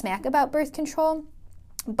talking smack about birth control,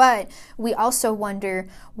 but we also wonder,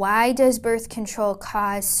 why does birth control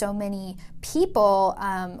cause so many people,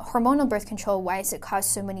 hormonal birth control, why does it cause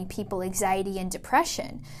so many people anxiety and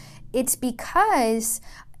depression? It's because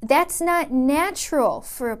that's not natural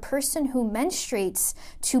for a person who menstruates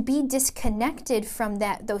to be disconnected from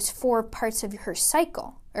those 4 parts of her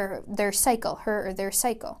cycle, or their cycle, her or their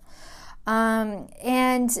cycle.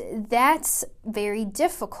 And that's very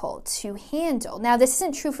difficult to handle. Now, this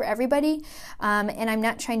isn't true for everybody, and I'm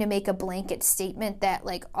not trying to make a blanket statement that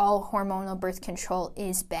like all hormonal birth control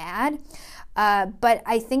is bad, but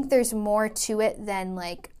I think there's more to it than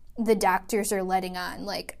like the doctors are letting on.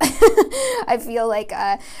 Like, I feel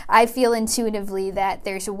intuitively that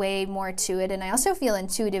there's way more to it, and I also feel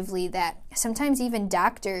intuitively that sometimes even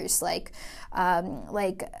doctors, like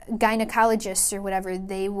gynecologists or whatever,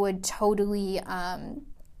 they would totally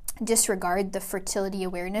disregard the fertility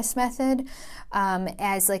awareness method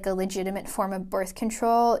as like a legitimate form of birth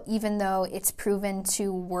control, even though it's proven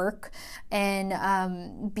to work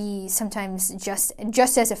and be sometimes just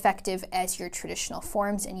as effective as your traditional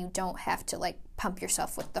forms, and you don't have to like pump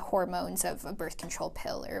yourself with the hormones of a birth control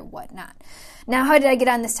pill or whatnot. Now, how did I get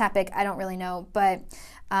on this topic? I don't really know, but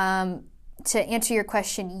to answer your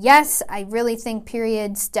question, yes, I really think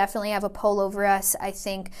periods definitely have a pull over us. I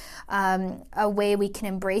think a way we can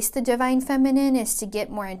embrace the divine feminine is to get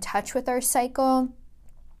more in touch with our cycle,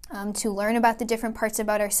 to learn about the different parts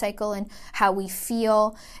about our cycle and how we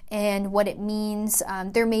feel and what it means.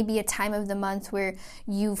 There may be a time of the month where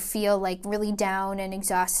you feel like really down and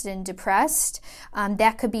exhausted and depressed.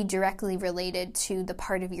 That could be directly related to the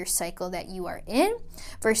part of your cycle that you are in,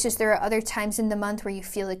 versus there are other times in the month where you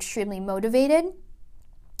feel extremely motivated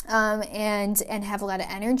and have a lot of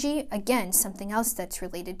energy. Again, something else that's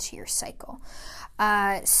related to your cycle.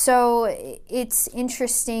 So it's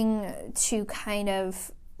interesting to kind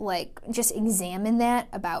of just examine that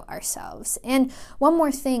about ourselves. And one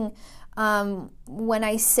more thing, when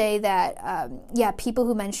I say that, people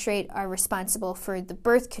who menstruate are responsible for the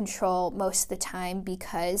birth control most of the time,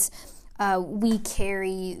 because we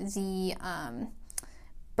carry the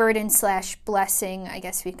burden/blessing, I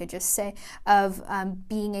guess we could just say, of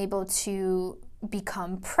being able to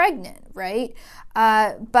become pregnant, right?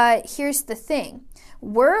 But here's the thing.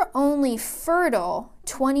 We're only fertile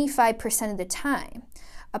 25% of the time.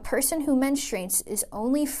 A person who menstruates is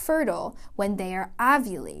only fertile when they are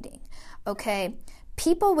ovulating, okay?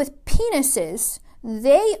 People with penises,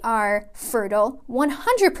 they are fertile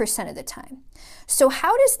 100% of the time. So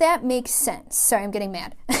how does that make sense? Sorry, I'm getting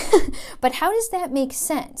mad. But how does that make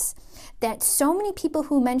sense? That so many people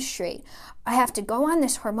who menstruate have to go on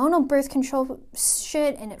this hormonal birth control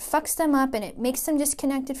shit, and it fucks them up, and it makes them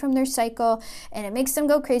disconnected from their cycle, and it makes them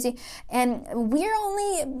go crazy. And we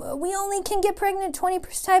only can get pregnant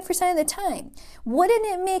 25% of the time. Wouldn't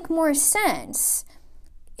it make more sense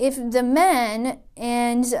if the men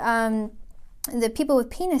and the people with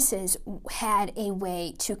penises had a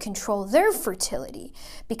way to control their fertility?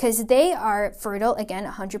 Because they are fertile, again,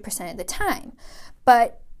 100% of the time.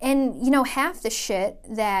 And half the shit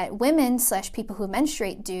that women/people who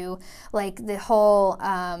menstruate do, like the whole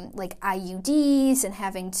IUDs and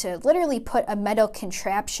having to literally put a metal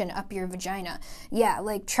contraption up your vagina. Yeah,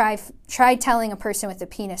 try telling a person with a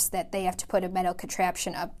penis that they have to put a metal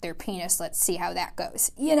contraption up their penis. Let's see how that goes.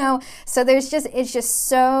 So it's just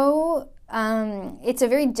so it's a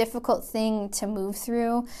very difficult thing to move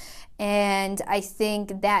through. And I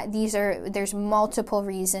think that there's multiple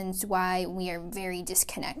reasons why we are very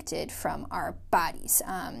disconnected from our bodies.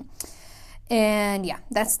 And yeah,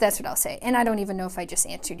 that's what I'll say. And I don't even know if I just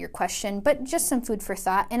answered your question, but just some food for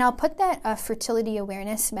thought. And I'll put that Fertility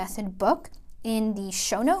Awareness Method book in the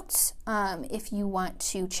show notes if you want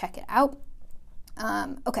to check it out.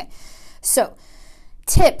 Okay, so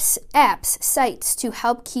tips, apps, sites to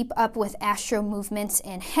help keep up with astro movements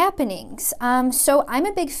and happenings. So I'm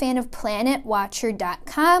a big fan of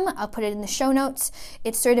planetwatcher.com. I'll put it in the show notes.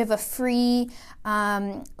 It's sort of a free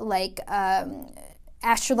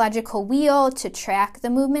astrological wheel to track the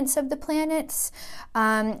movements of the planets.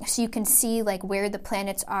 So you can see where the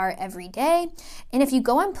planets are every day. And if you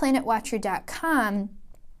go on planetwatcher.com,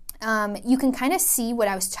 you can kind of see what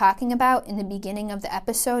I was talking about in the beginning of the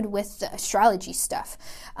episode with the astrology stuff.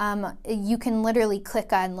 You can literally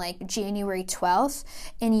click on January 12th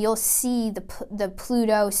and you'll see the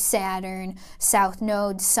Pluto, Saturn, South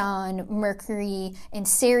Node, Sun, Mercury, and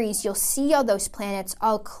Ceres. You'll see all those planets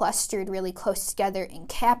all clustered really close together in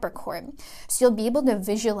Capricorn. So you'll be able to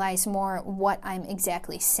visualize more what I'm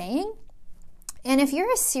exactly saying. And if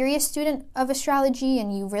you're a serious student of astrology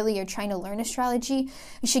and you really are trying to learn astrology,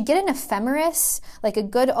 you should get an ephemeris, a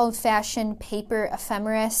good old-fashioned paper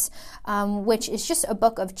ephemeris, which is just a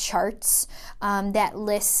book of charts that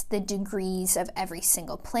lists the degrees of every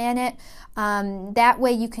single planet. That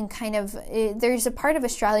way you can there's a part of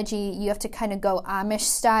astrology you have to kind of go Amish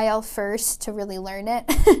style first to really learn it.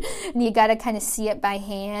 And you got to kind of see it by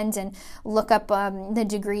hand and look up the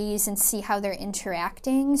degrees and see how they're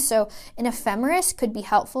interacting. So an ephemeris could be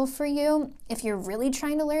helpful for you if you're really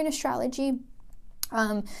trying to learn astrology.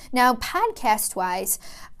 Now, podcast-wise,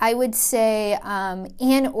 I would say Ann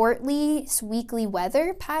Ortley's Weekly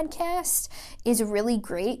Weather podcast is really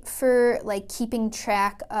great for keeping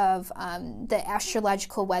track of the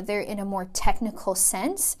astrological weather in a more technical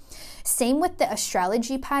sense. Same with the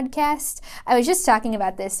astrology podcast. I was just talking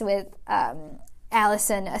about this with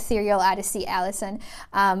Allison, Ethereal Odyssey Allison,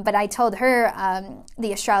 but I told her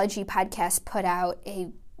the astrology podcast put out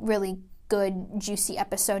a really good, juicy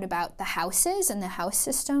episode about the houses and the house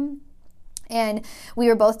system. And we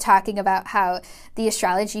were both talking about how the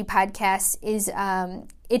astrology podcast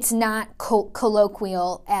it's not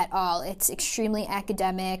colloquial at all. It's extremely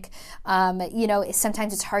academic.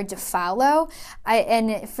 Sometimes it's hard to follow.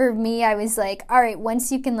 And for me, I was like, all right,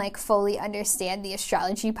 once you can like fully understand the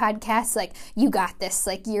astrology podcast, like you got this,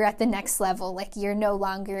 like you're at the next level, like you're no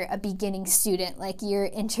longer a beginning student, like you're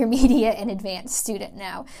intermediate and advanced student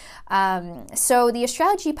now. So the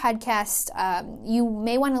astrology podcast, you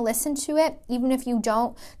may want to listen to it, even if you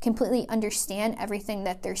don't completely understand everything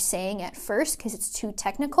that they're saying at first, because it's too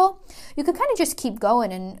technical. You can kind of just keep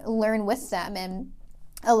going and learn with them and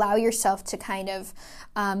allow yourself to kind of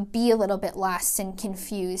be a little bit lost and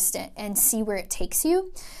confused and see where it takes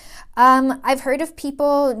you. I've heard of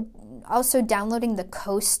people also downloading the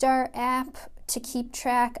CoStar app to keep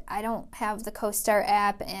track. I don't have the CoStar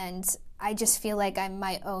app, and I just feel like I'm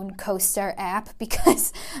my own CoStar app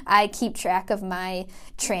because I keep track of my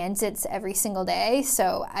transits every single day,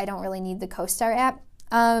 so I don't really need the CoStar app.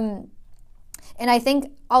 And I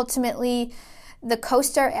think ultimately the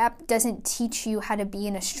CoStar app doesn't teach you how to be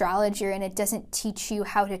an astrologer, and it doesn't teach you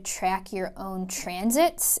how to track your own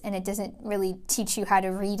transits, and it doesn't really teach you how to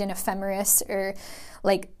read an ephemeris or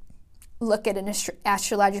like look at an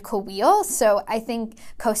astrological wheel. So I think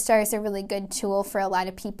CoStar is a really good tool for a lot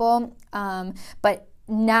of people, but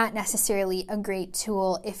not necessarily a great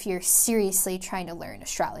tool if you're seriously trying to learn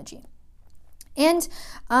astrology. And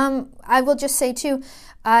I will just say too,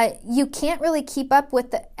 you can't really keep up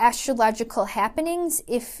with the astrological happenings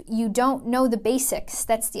if you don't know the basics.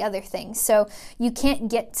 That's the other thing. So you can't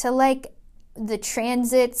get to like the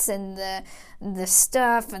transits and the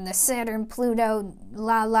stuff and the Saturn, Pluto,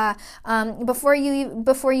 before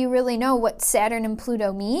you really know what Saturn and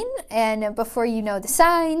Pluto mean, and before you know the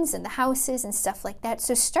signs and the houses and stuff like that.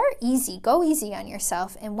 So start easy, go easy on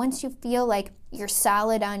yourself, and once you feel like you're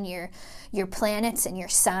solid on your planets and your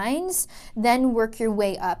signs, then work your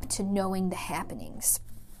way up to knowing the happenings.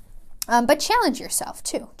 But challenge yourself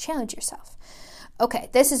too. Challenge yourself. Okay,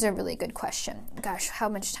 this is a really good question. Gosh, how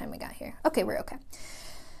much time we got here? Okay, we're okay.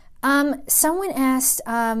 Someone asked,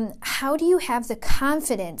 how do you have the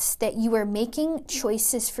confidence that you are making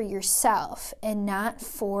choices for yourself and not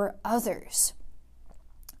for others?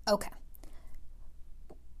 Okay.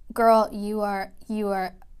 Girl, you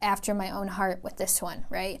are after my own heart with this one,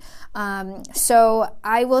 right? So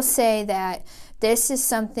I will say that this is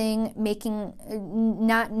something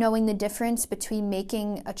not knowing the difference between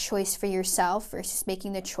making a choice for yourself versus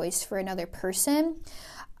making the choice for another person.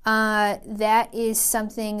 That is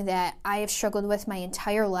something that I have struggled with my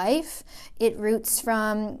entire life. It roots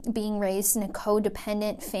from being raised in a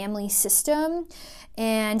codependent family system.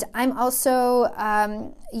 And I'm also,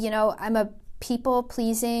 I'm a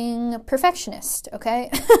people-pleasing perfectionist, okay?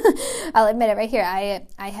 I'll admit it right here.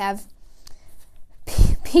 I have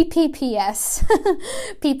PPPS,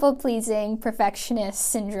 people-pleasing perfectionist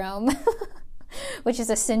syndrome, which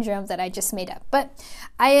is a syndrome that I just made up. But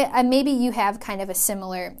I maybe you have kind of a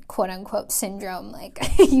similar quote-unquote syndrome. Like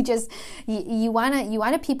you want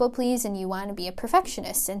to people-please and you want to be a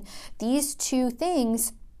perfectionist. And these two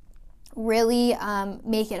things really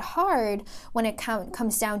make it hard when it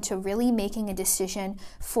comes down to really making a decision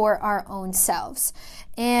for our own selves.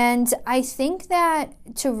 And I think that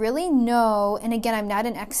to really know, and again, I'm not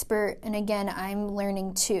an expert, and again, I'm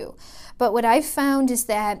learning too, but what I've found is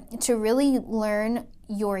that to really learn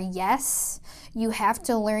your yes, you have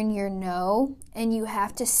to learn your no, and you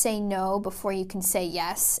have to say no before you can say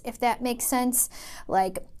yes, if that makes sense.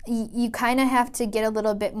 Like, you kind of have to get a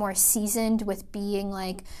little bit more seasoned with being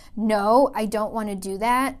like, no, I don't want to do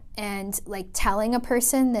that, and like telling a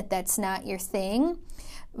person that that's not your thing,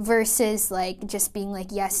 versus like just being like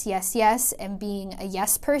yes, yes, yes, and being a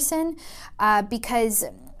yes person, because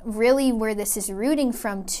really where this is rooting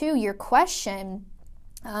from too, your question,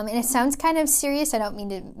 and it sounds kind of serious. I don't mean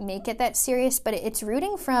to make it that serious, but it's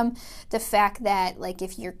rooting from the fact that, like,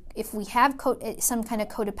 if we have some kind of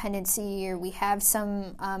codependency, or we have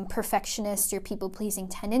some perfectionist or people-pleasing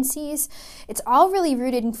tendencies, it's all really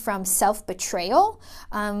rooted from self-betrayal.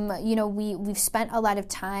 We've spent a lot of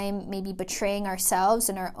time maybe betraying ourselves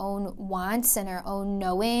and our own wants and our own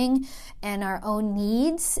knowing and our own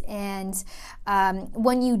needs. And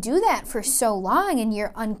when you do that for so long and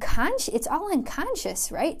you're unconscious, it's all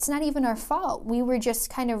unconscious, right? It's not even our fault. We were just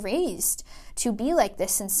kind of raised to be like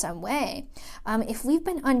this in some way. If we've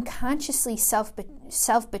been unconsciously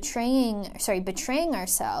betraying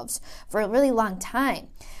ourselves for a really long time,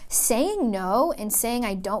 saying no and saying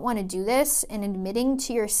I don't want to do this, and admitting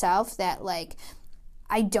to yourself that, like,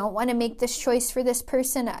 I don't want to make this choice for this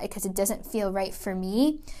person because it doesn't feel right for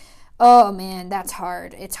me. Oh man, that's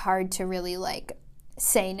hard. It's hard to really like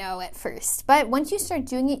say no at first. But once you start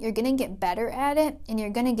doing it, you're going to get better at it, and you're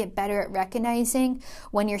going to get better at recognizing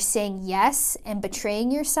when you're saying yes and betraying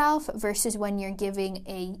yourself versus when you're giving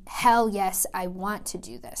a hell yes, I want to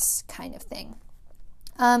do this kind of thing.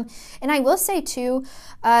 And I will say too,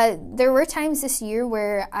 there were times this year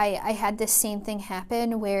where I had this same thing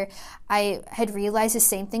happen, where I had realized the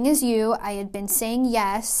same thing as you. I had been saying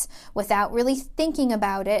yes without really thinking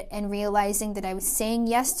about it, and realizing that I was saying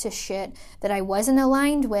yes to shit that I wasn't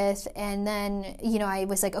aligned with. And then, I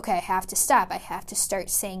was like, okay, I have to stop. I have to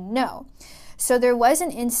start saying no. So there was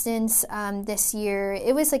an instance this year.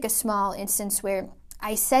 It was like a small instance where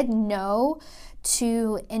I said no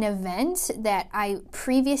to an event that I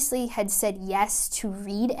previously had said yes to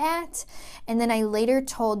read at, and then I later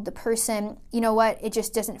told the person, you know what, it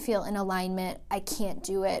just doesn't feel in alignment, I can't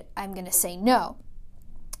do it, I'm going to say no.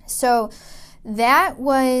 So that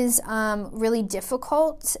was really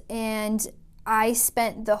difficult, and I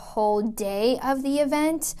spent the whole day of the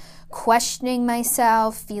event questioning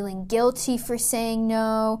myself, feeling guilty for saying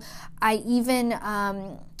no. I even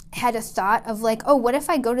had a thought of like, oh, what if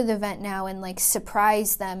I go to the event now and like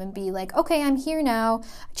surprise them and be like, okay, I'm here now.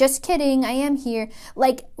 Just kidding, I am here.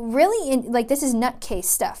 Like really, this is nutcase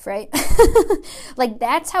stuff, right? Like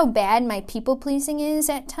that's how bad my people pleasing is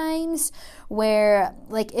at times, where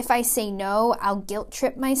like if I say no, I'll guilt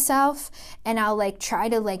trip myself, and I'll like try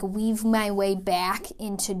to like weave my way back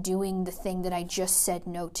into doing the thing that I just said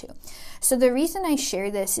no to. So the reason I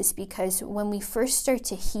share this is because when we first start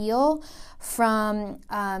to heal from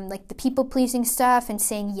like the people pleasing stuff and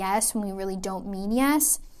saying yes when we really don't mean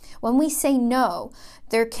yes, when we say no,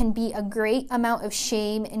 there can be a great amount of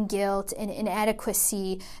shame and guilt and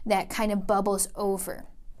inadequacy that kind of bubbles over.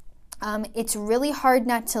 It's really hard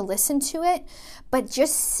not to listen to it, but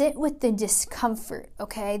just sit with the discomfort,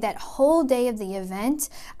 okay? That whole day of the event,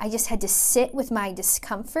 I just had to sit with my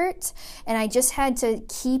discomfort, and I just had to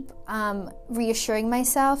keep reassuring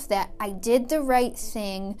myself that I did the right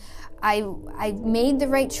thing. I made the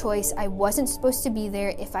right choice. I wasn't supposed to be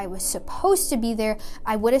there. If I was supposed to be there,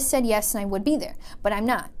 I would have said yes and I would be there, but I'm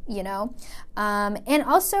not, And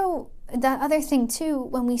also, the other thing too,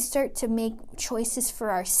 when we start to make choices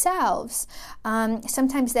for ourselves,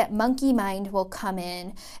 sometimes that monkey mind will come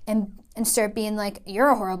in and start being like, you're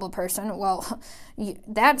a horrible person. Well,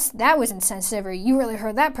 that was insensitive, or you really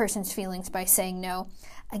hurt that person's feelings by saying no.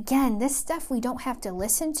 Again, this stuff we don't have to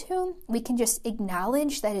listen to. We can just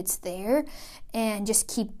acknowledge that it's there and just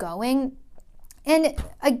keep going. And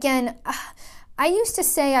again, I used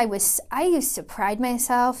to pride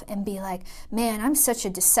myself and be like, man, I'm such a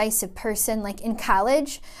decisive person. Like in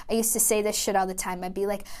college, I used to say this shit all the time. I'd be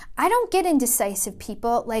like, I don't get indecisive,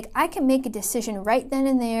 people. Like I can make a decision right then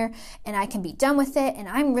and there, and I can be done with it, and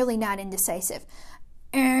I'm really not indecisive.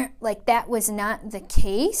 Like that was not the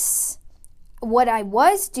case. What I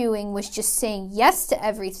was doing was just saying yes to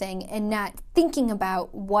everything and not thinking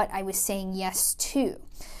about what I was saying yes to.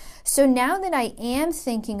 So now that I am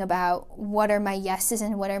thinking about what are my yeses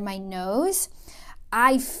and what are my nos,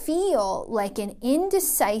 I feel like an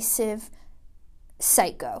indecisive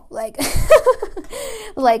psycho. Like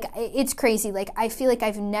it's crazy. Like I feel like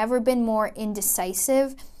I've never been more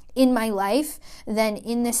indecisive in my life than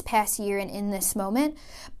in this past year and in this moment.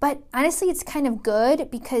 But honestly, it's kind of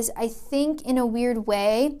good, because I think in a weird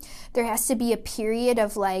way, there has to be a period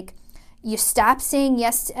of like, you stop saying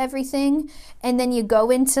yes to everything, and then you go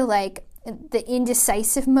into like the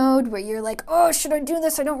indecisive mode where you're like, oh, should I do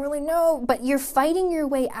this? I don't really know. But you're fighting your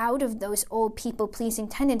way out of those old people-pleasing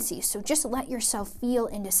tendencies. So just let yourself feel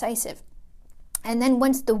indecisive. And then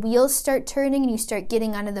once the wheels start turning and you start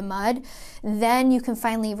getting out of the mud, then you can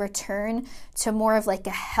finally return to more of like a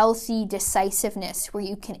healthy decisiveness where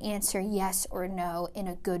you can answer yes or no in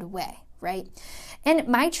a good way, right? And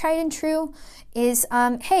my tried and true is,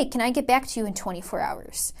 hey, can I get back to you in 24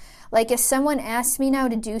 hours? Like if someone asks me now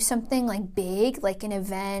to do something like big, like an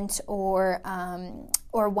event, or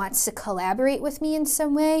wants to collaborate with me in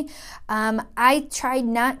some way, I tried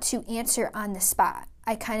not to answer on the spot.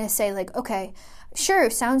 I kind of say like, okay, sure,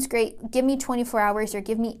 sounds great. Give me 24 hours or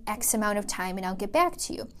give me X amount of time and I'll get back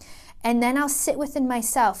to you. And then I'll sit within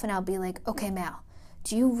myself and I'll be like, okay, Mal,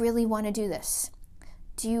 do you really want to do this?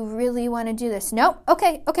 Do you really want to do this? No?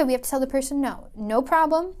 Okay, we have to tell the person no. No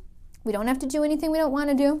problem. We don't have to do anything we don't want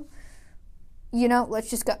to do. Let's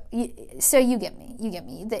just go. So you get me.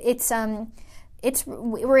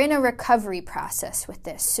 We're in a recovery process with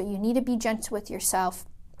this. So you need to be gentle with yourself.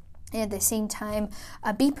 And at the same time,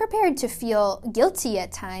 be prepared to feel guilty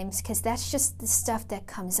at times, because that's just the stuff that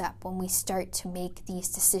comes up when we start to make these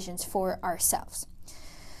decisions for ourselves.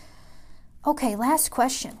 Okay, last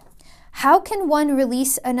question. How can one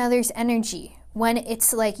release another's energy when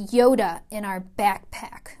it's like Yoda in our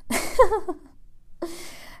backpack?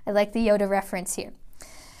 I like the Yoda reference here.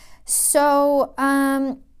 So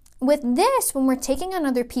with this, when we're taking on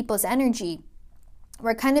other people's energy,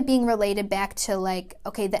 we're kind of being related back to like,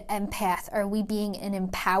 okay, the empath. Are we being an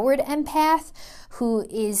empowered empath who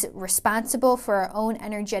is responsible for our own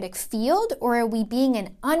energetic field? Or are we being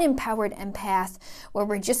an unempowered empath where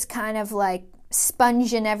we're just kind of like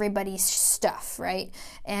sponging everybody's stuff, right?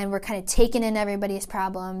 And we're kind of taking in everybody's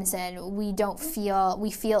problems, and we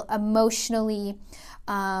feel emotionally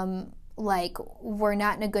like we're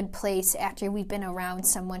not in a good place after we've been around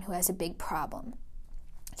someone who has a big problem.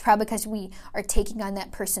 It's probably because we are taking on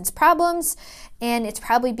that person's problems, and it's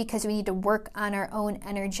probably because we need to work on our own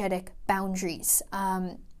energetic boundaries.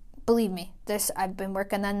 Believe me, I've been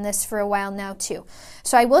working on this for a while now too.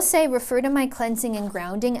 So I will say, refer to my cleansing and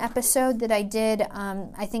grounding episode that I did,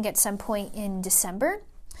 I think at some point in December.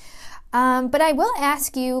 But I will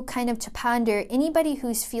ask you kind of to ponder, anybody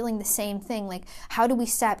who's feeling the same thing, like how do we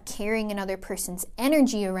stop carrying another person's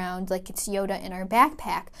energy around like it's Yoda in our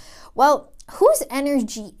backpack? Well, whose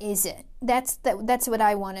energy is it? That's what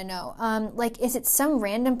I want to know. Like, is it some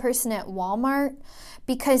random person at Walmart?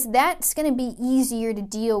 Because that's going to be easier to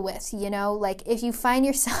deal with, you know? Like, if you find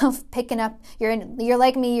yourself picking up, you're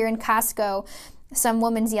like me, you're in Costco, some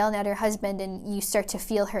woman's yelling at her husband, and you start to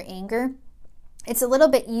feel her anger. It's a little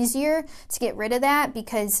bit easier to get rid of that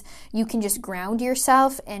because you can just ground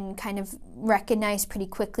yourself and kind of recognize pretty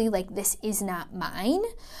quickly, like, this is not mine.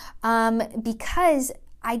 Because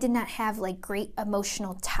I did not have like great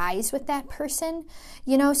emotional ties with that person,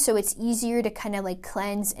 you know, so it's easier to kind of like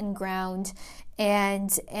cleanse and ground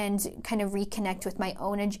and kind of reconnect with my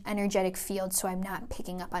own energetic field so I'm not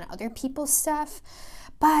picking up on other people's stuff.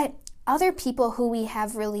 But other people who we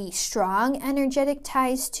have really strong energetic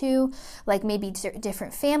ties to, like maybe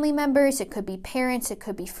different family members, it could be parents, it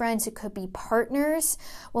could be friends, it could be partners.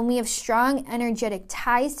 When we have strong energetic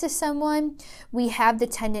ties to someone, we have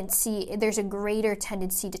there's a greater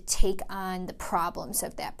tendency to take on the problems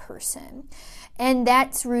of that person. And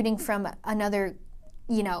that's rooting from another,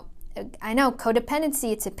 you know, I know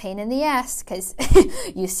codependency, it's a pain in the ass because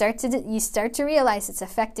you start to realize it's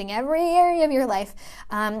affecting every area of your life.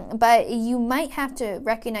 But you might have to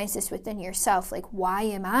recognize this within yourself. Like, why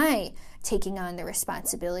am I taking on the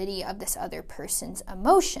responsibility of this other person's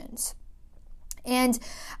emotions? And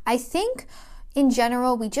I think in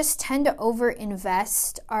general, we just tend to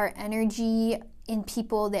overinvest our energy in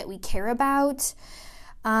people that we care about.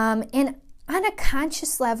 And on a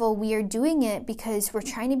conscious level, we are doing it because we're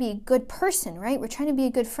trying to be a good person, right? We're trying to be a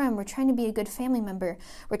good friend. We're trying to be a good family member.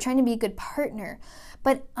 We're trying to be a good partner.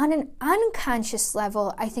 But on an unconscious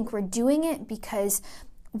level, I think we're doing it because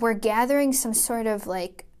we're gathering some sort of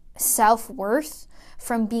like self-worth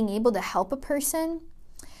from being able to help a person.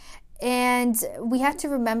 And we have to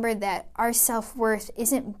remember that our self-worth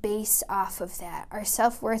isn't based off of that. Our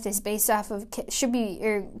self-worth is based off of,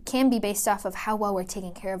 can be based off of how well we're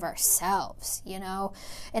taking care of ourselves, you know?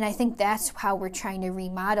 And I think that's how we're trying to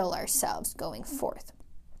remodel ourselves going forth.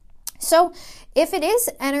 So if it is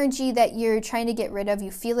energy that you're trying to get rid of, you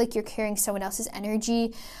feel like you're carrying someone else's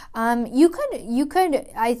energy, you could,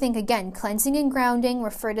 I think, again, cleansing and grounding,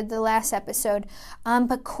 refer to the last episode,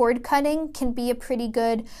 but cord cutting can be a pretty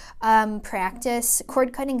good practice.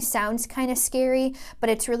 Cord cutting sounds kind of scary, but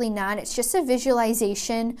it's really not. It's just a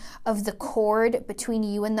visualization of the cord between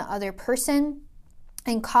you and the other person.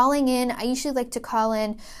 And calling in, I usually like to call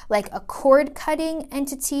in like a cord cutting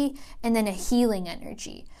entity and then a healing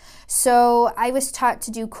energy. So I was taught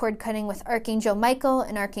to do cord cutting with Archangel Michael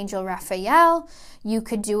and Archangel Raphael. You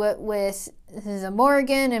could do it with the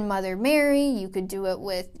Morgan and Mother Mary. You could do it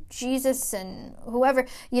with Jesus and whoever.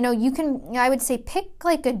 You know, you can, I would say, pick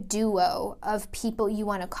like a duo of people you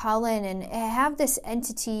want to call in and have this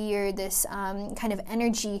entity or this kind of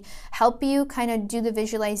energy help you kind of do the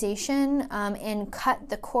visualization and cut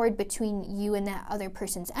the cord between you and that other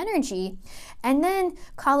person's energy. And then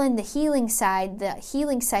call in the healing side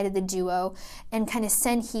of the duo, and kind of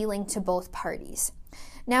send healing to both parties.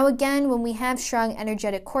 Now again, when we have strong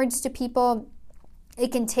energetic cords to people,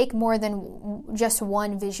 it can take more than just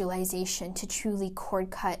one visualization to truly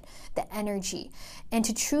cord cut the energy. And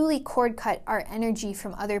to truly cord cut our energy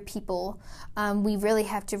from other people, we really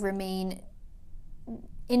have to remain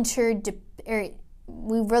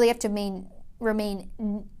remain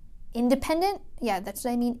independent. Yeah, that's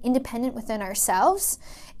what I mean. Independent within ourselves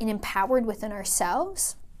and empowered within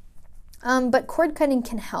ourselves. But cord cutting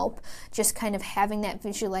can help, just kind of having that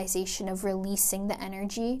visualization of releasing the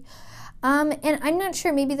energy. And I'm not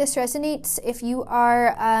sure, maybe this resonates if you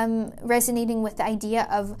are resonating with the idea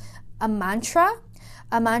of a mantra.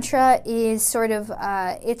 A mantra is sort of,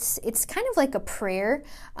 it's kind of like a prayer.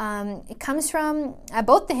 It comes from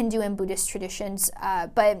both the Hindu and Buddhist traditions,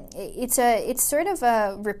 but it's sort of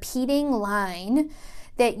a repeating line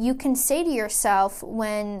that you can say to yourself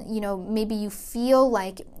when, maybe you feel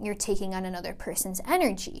like you're taking on another person's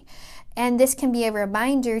energy. And this can be a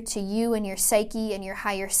reminder to you and your psyche and your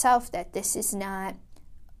higher self that this is not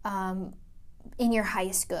in your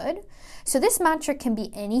highest good. So this mantra can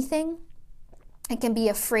be anything. It can be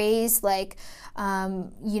a phrase like,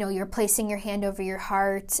 you're placing your hand over your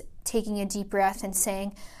heart, taking a deep breath and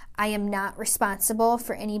saying, I am not responsible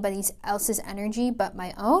for anybody else's energy but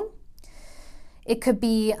my own. It could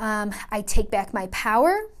be, I take back my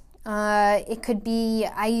power. It could be,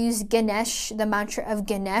 I use Ganesh, the mantra of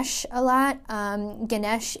Ganesh a lot.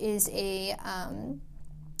 Ganesh is a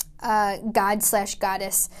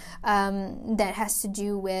god/goddess that has to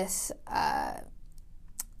do with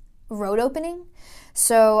road opening.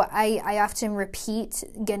 So I often repeat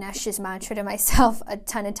Ganesh's mantra to myself a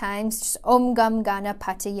ton of times, just Om Gam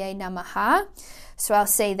Ganapataye Namaha. So I'll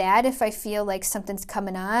say that if I feel like something's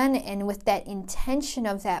coming on, and with that intention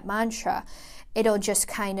of that mantra, it'll just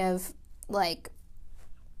kind of like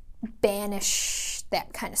banish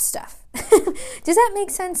that kind of stuff. Does that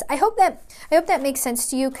make sense? I hope that makes sense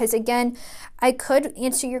to you, because again, I could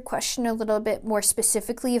answer your question a little bit more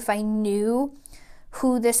specifically if I knew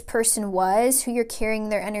who this person was, who you're carrying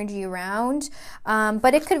their energy around.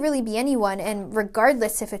 But it could really be anyone, and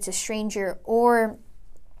regardless if it's a stranger or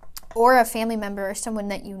a family member or someone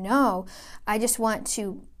that you know, I just want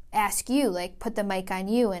to ask you, like put the mic on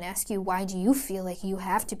you and ask you, why do you feel like you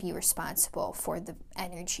have to be responsible for the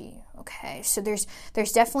energy? Okay, so there's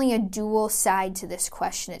definitely a dual side to this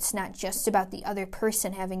question. It's not just about the other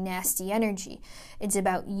person having nasty energy. It's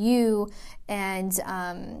about you and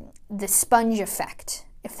the sponge effect,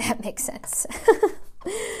 if that makes sense.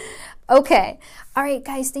 Okay, all right,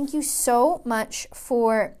 guys, thank you so much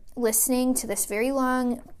for listening to this very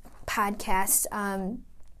long podcast.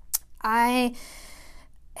 I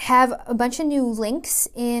have a bunch of new links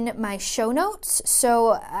in my show notes.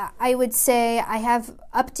 So I would say I have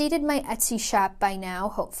updated my Etsy shop by now,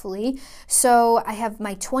 hopefully. So I have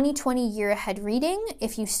my 2020 year ahead reading.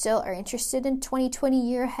 If you still are interested in 2020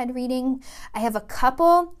 year ahead reading, I have a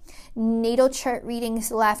couple natal chart readings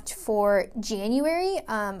left for January.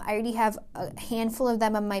 I already have a handful of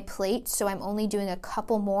them on my plate, so I'm only doing a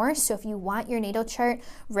couple more. So if you want your natal chart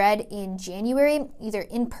read in January, either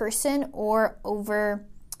in person or over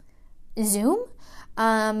Zoom,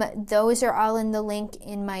 those are all in the link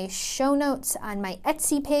in my show notes on my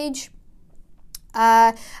Etsy page.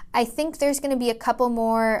 I think there's going to be a couple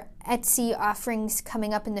more Etsy offerings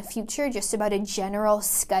coming up in the future, just about a general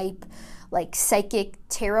Skype like psychic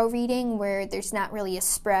tarot reading where there's not really a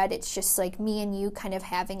spread. It's just like me and you kind of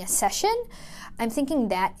having a session. I'm thinking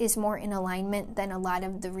that is more in alignment than a lot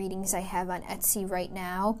of the readings I have on Etsy right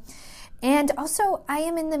now. And also, I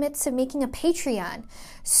am in the midst of making a Patreon,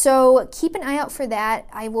 so keep an eye out for that.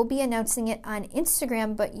 I will be announcing it on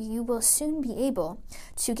Instagram, but you will soon be able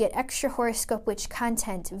to get extra Horoscope Witch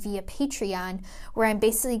content via Patreon, where I'm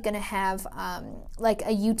basically going to have like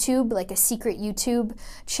a YouTube, like a secret YouTube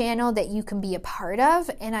channel that you can be a part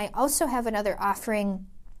of. And I also have another offering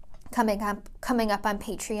coming up on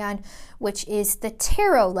Patreon, which is the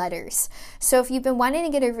tarot letters. So if you've been wanting to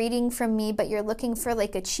get a reading from me, but you're looking for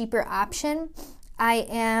like a cheaper option, I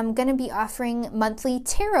am going to be offering monthly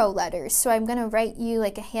tarot letters. So I'm going to write you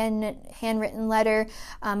like a handwritten letter,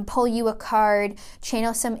 pull you a card,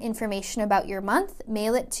 channel some information about your month,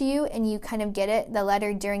 mail it to you, and you kind of get the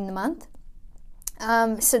letter during the month.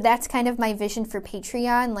 So that's kind of my vision for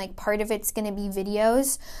Patreon. Like part of it's going to be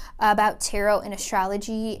videos about tarot and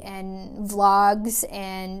astrology and vlogs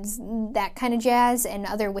and that kind of jazz and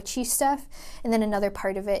other witchy stuff. And then another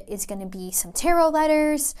part of it is going to be some tarot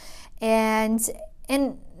letters and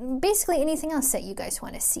basically anything else that you guys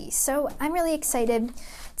want to see. So I'm really excited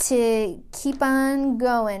to keep on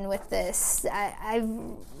going with this. I've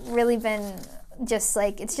really been just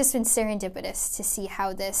like, it's just been serendipitous to see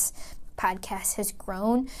how this podcast has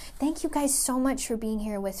grown. Thank you guys so much for being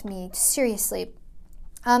here with me. Seriously.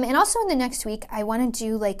 And also in the next week, I want to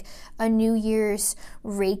do like a New Year's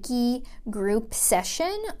Reiki group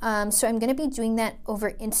session. So I'm going to be doing that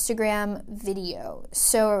over Instagram video,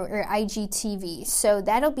 or IGTV. So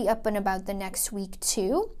that'll be up in about the next week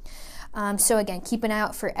too. So again, keep an eye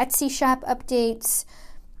out for Etsy shop updates,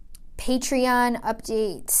 Patreon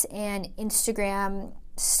updates, and Instagram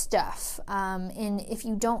stuff. And if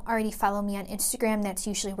you don't already follow me on Instagram, that's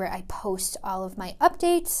usually where I post all of my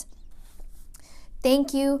updates.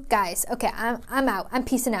 Thank you, guys. Okay, I'm out. I'm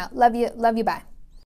peacing out. Love you. Bye.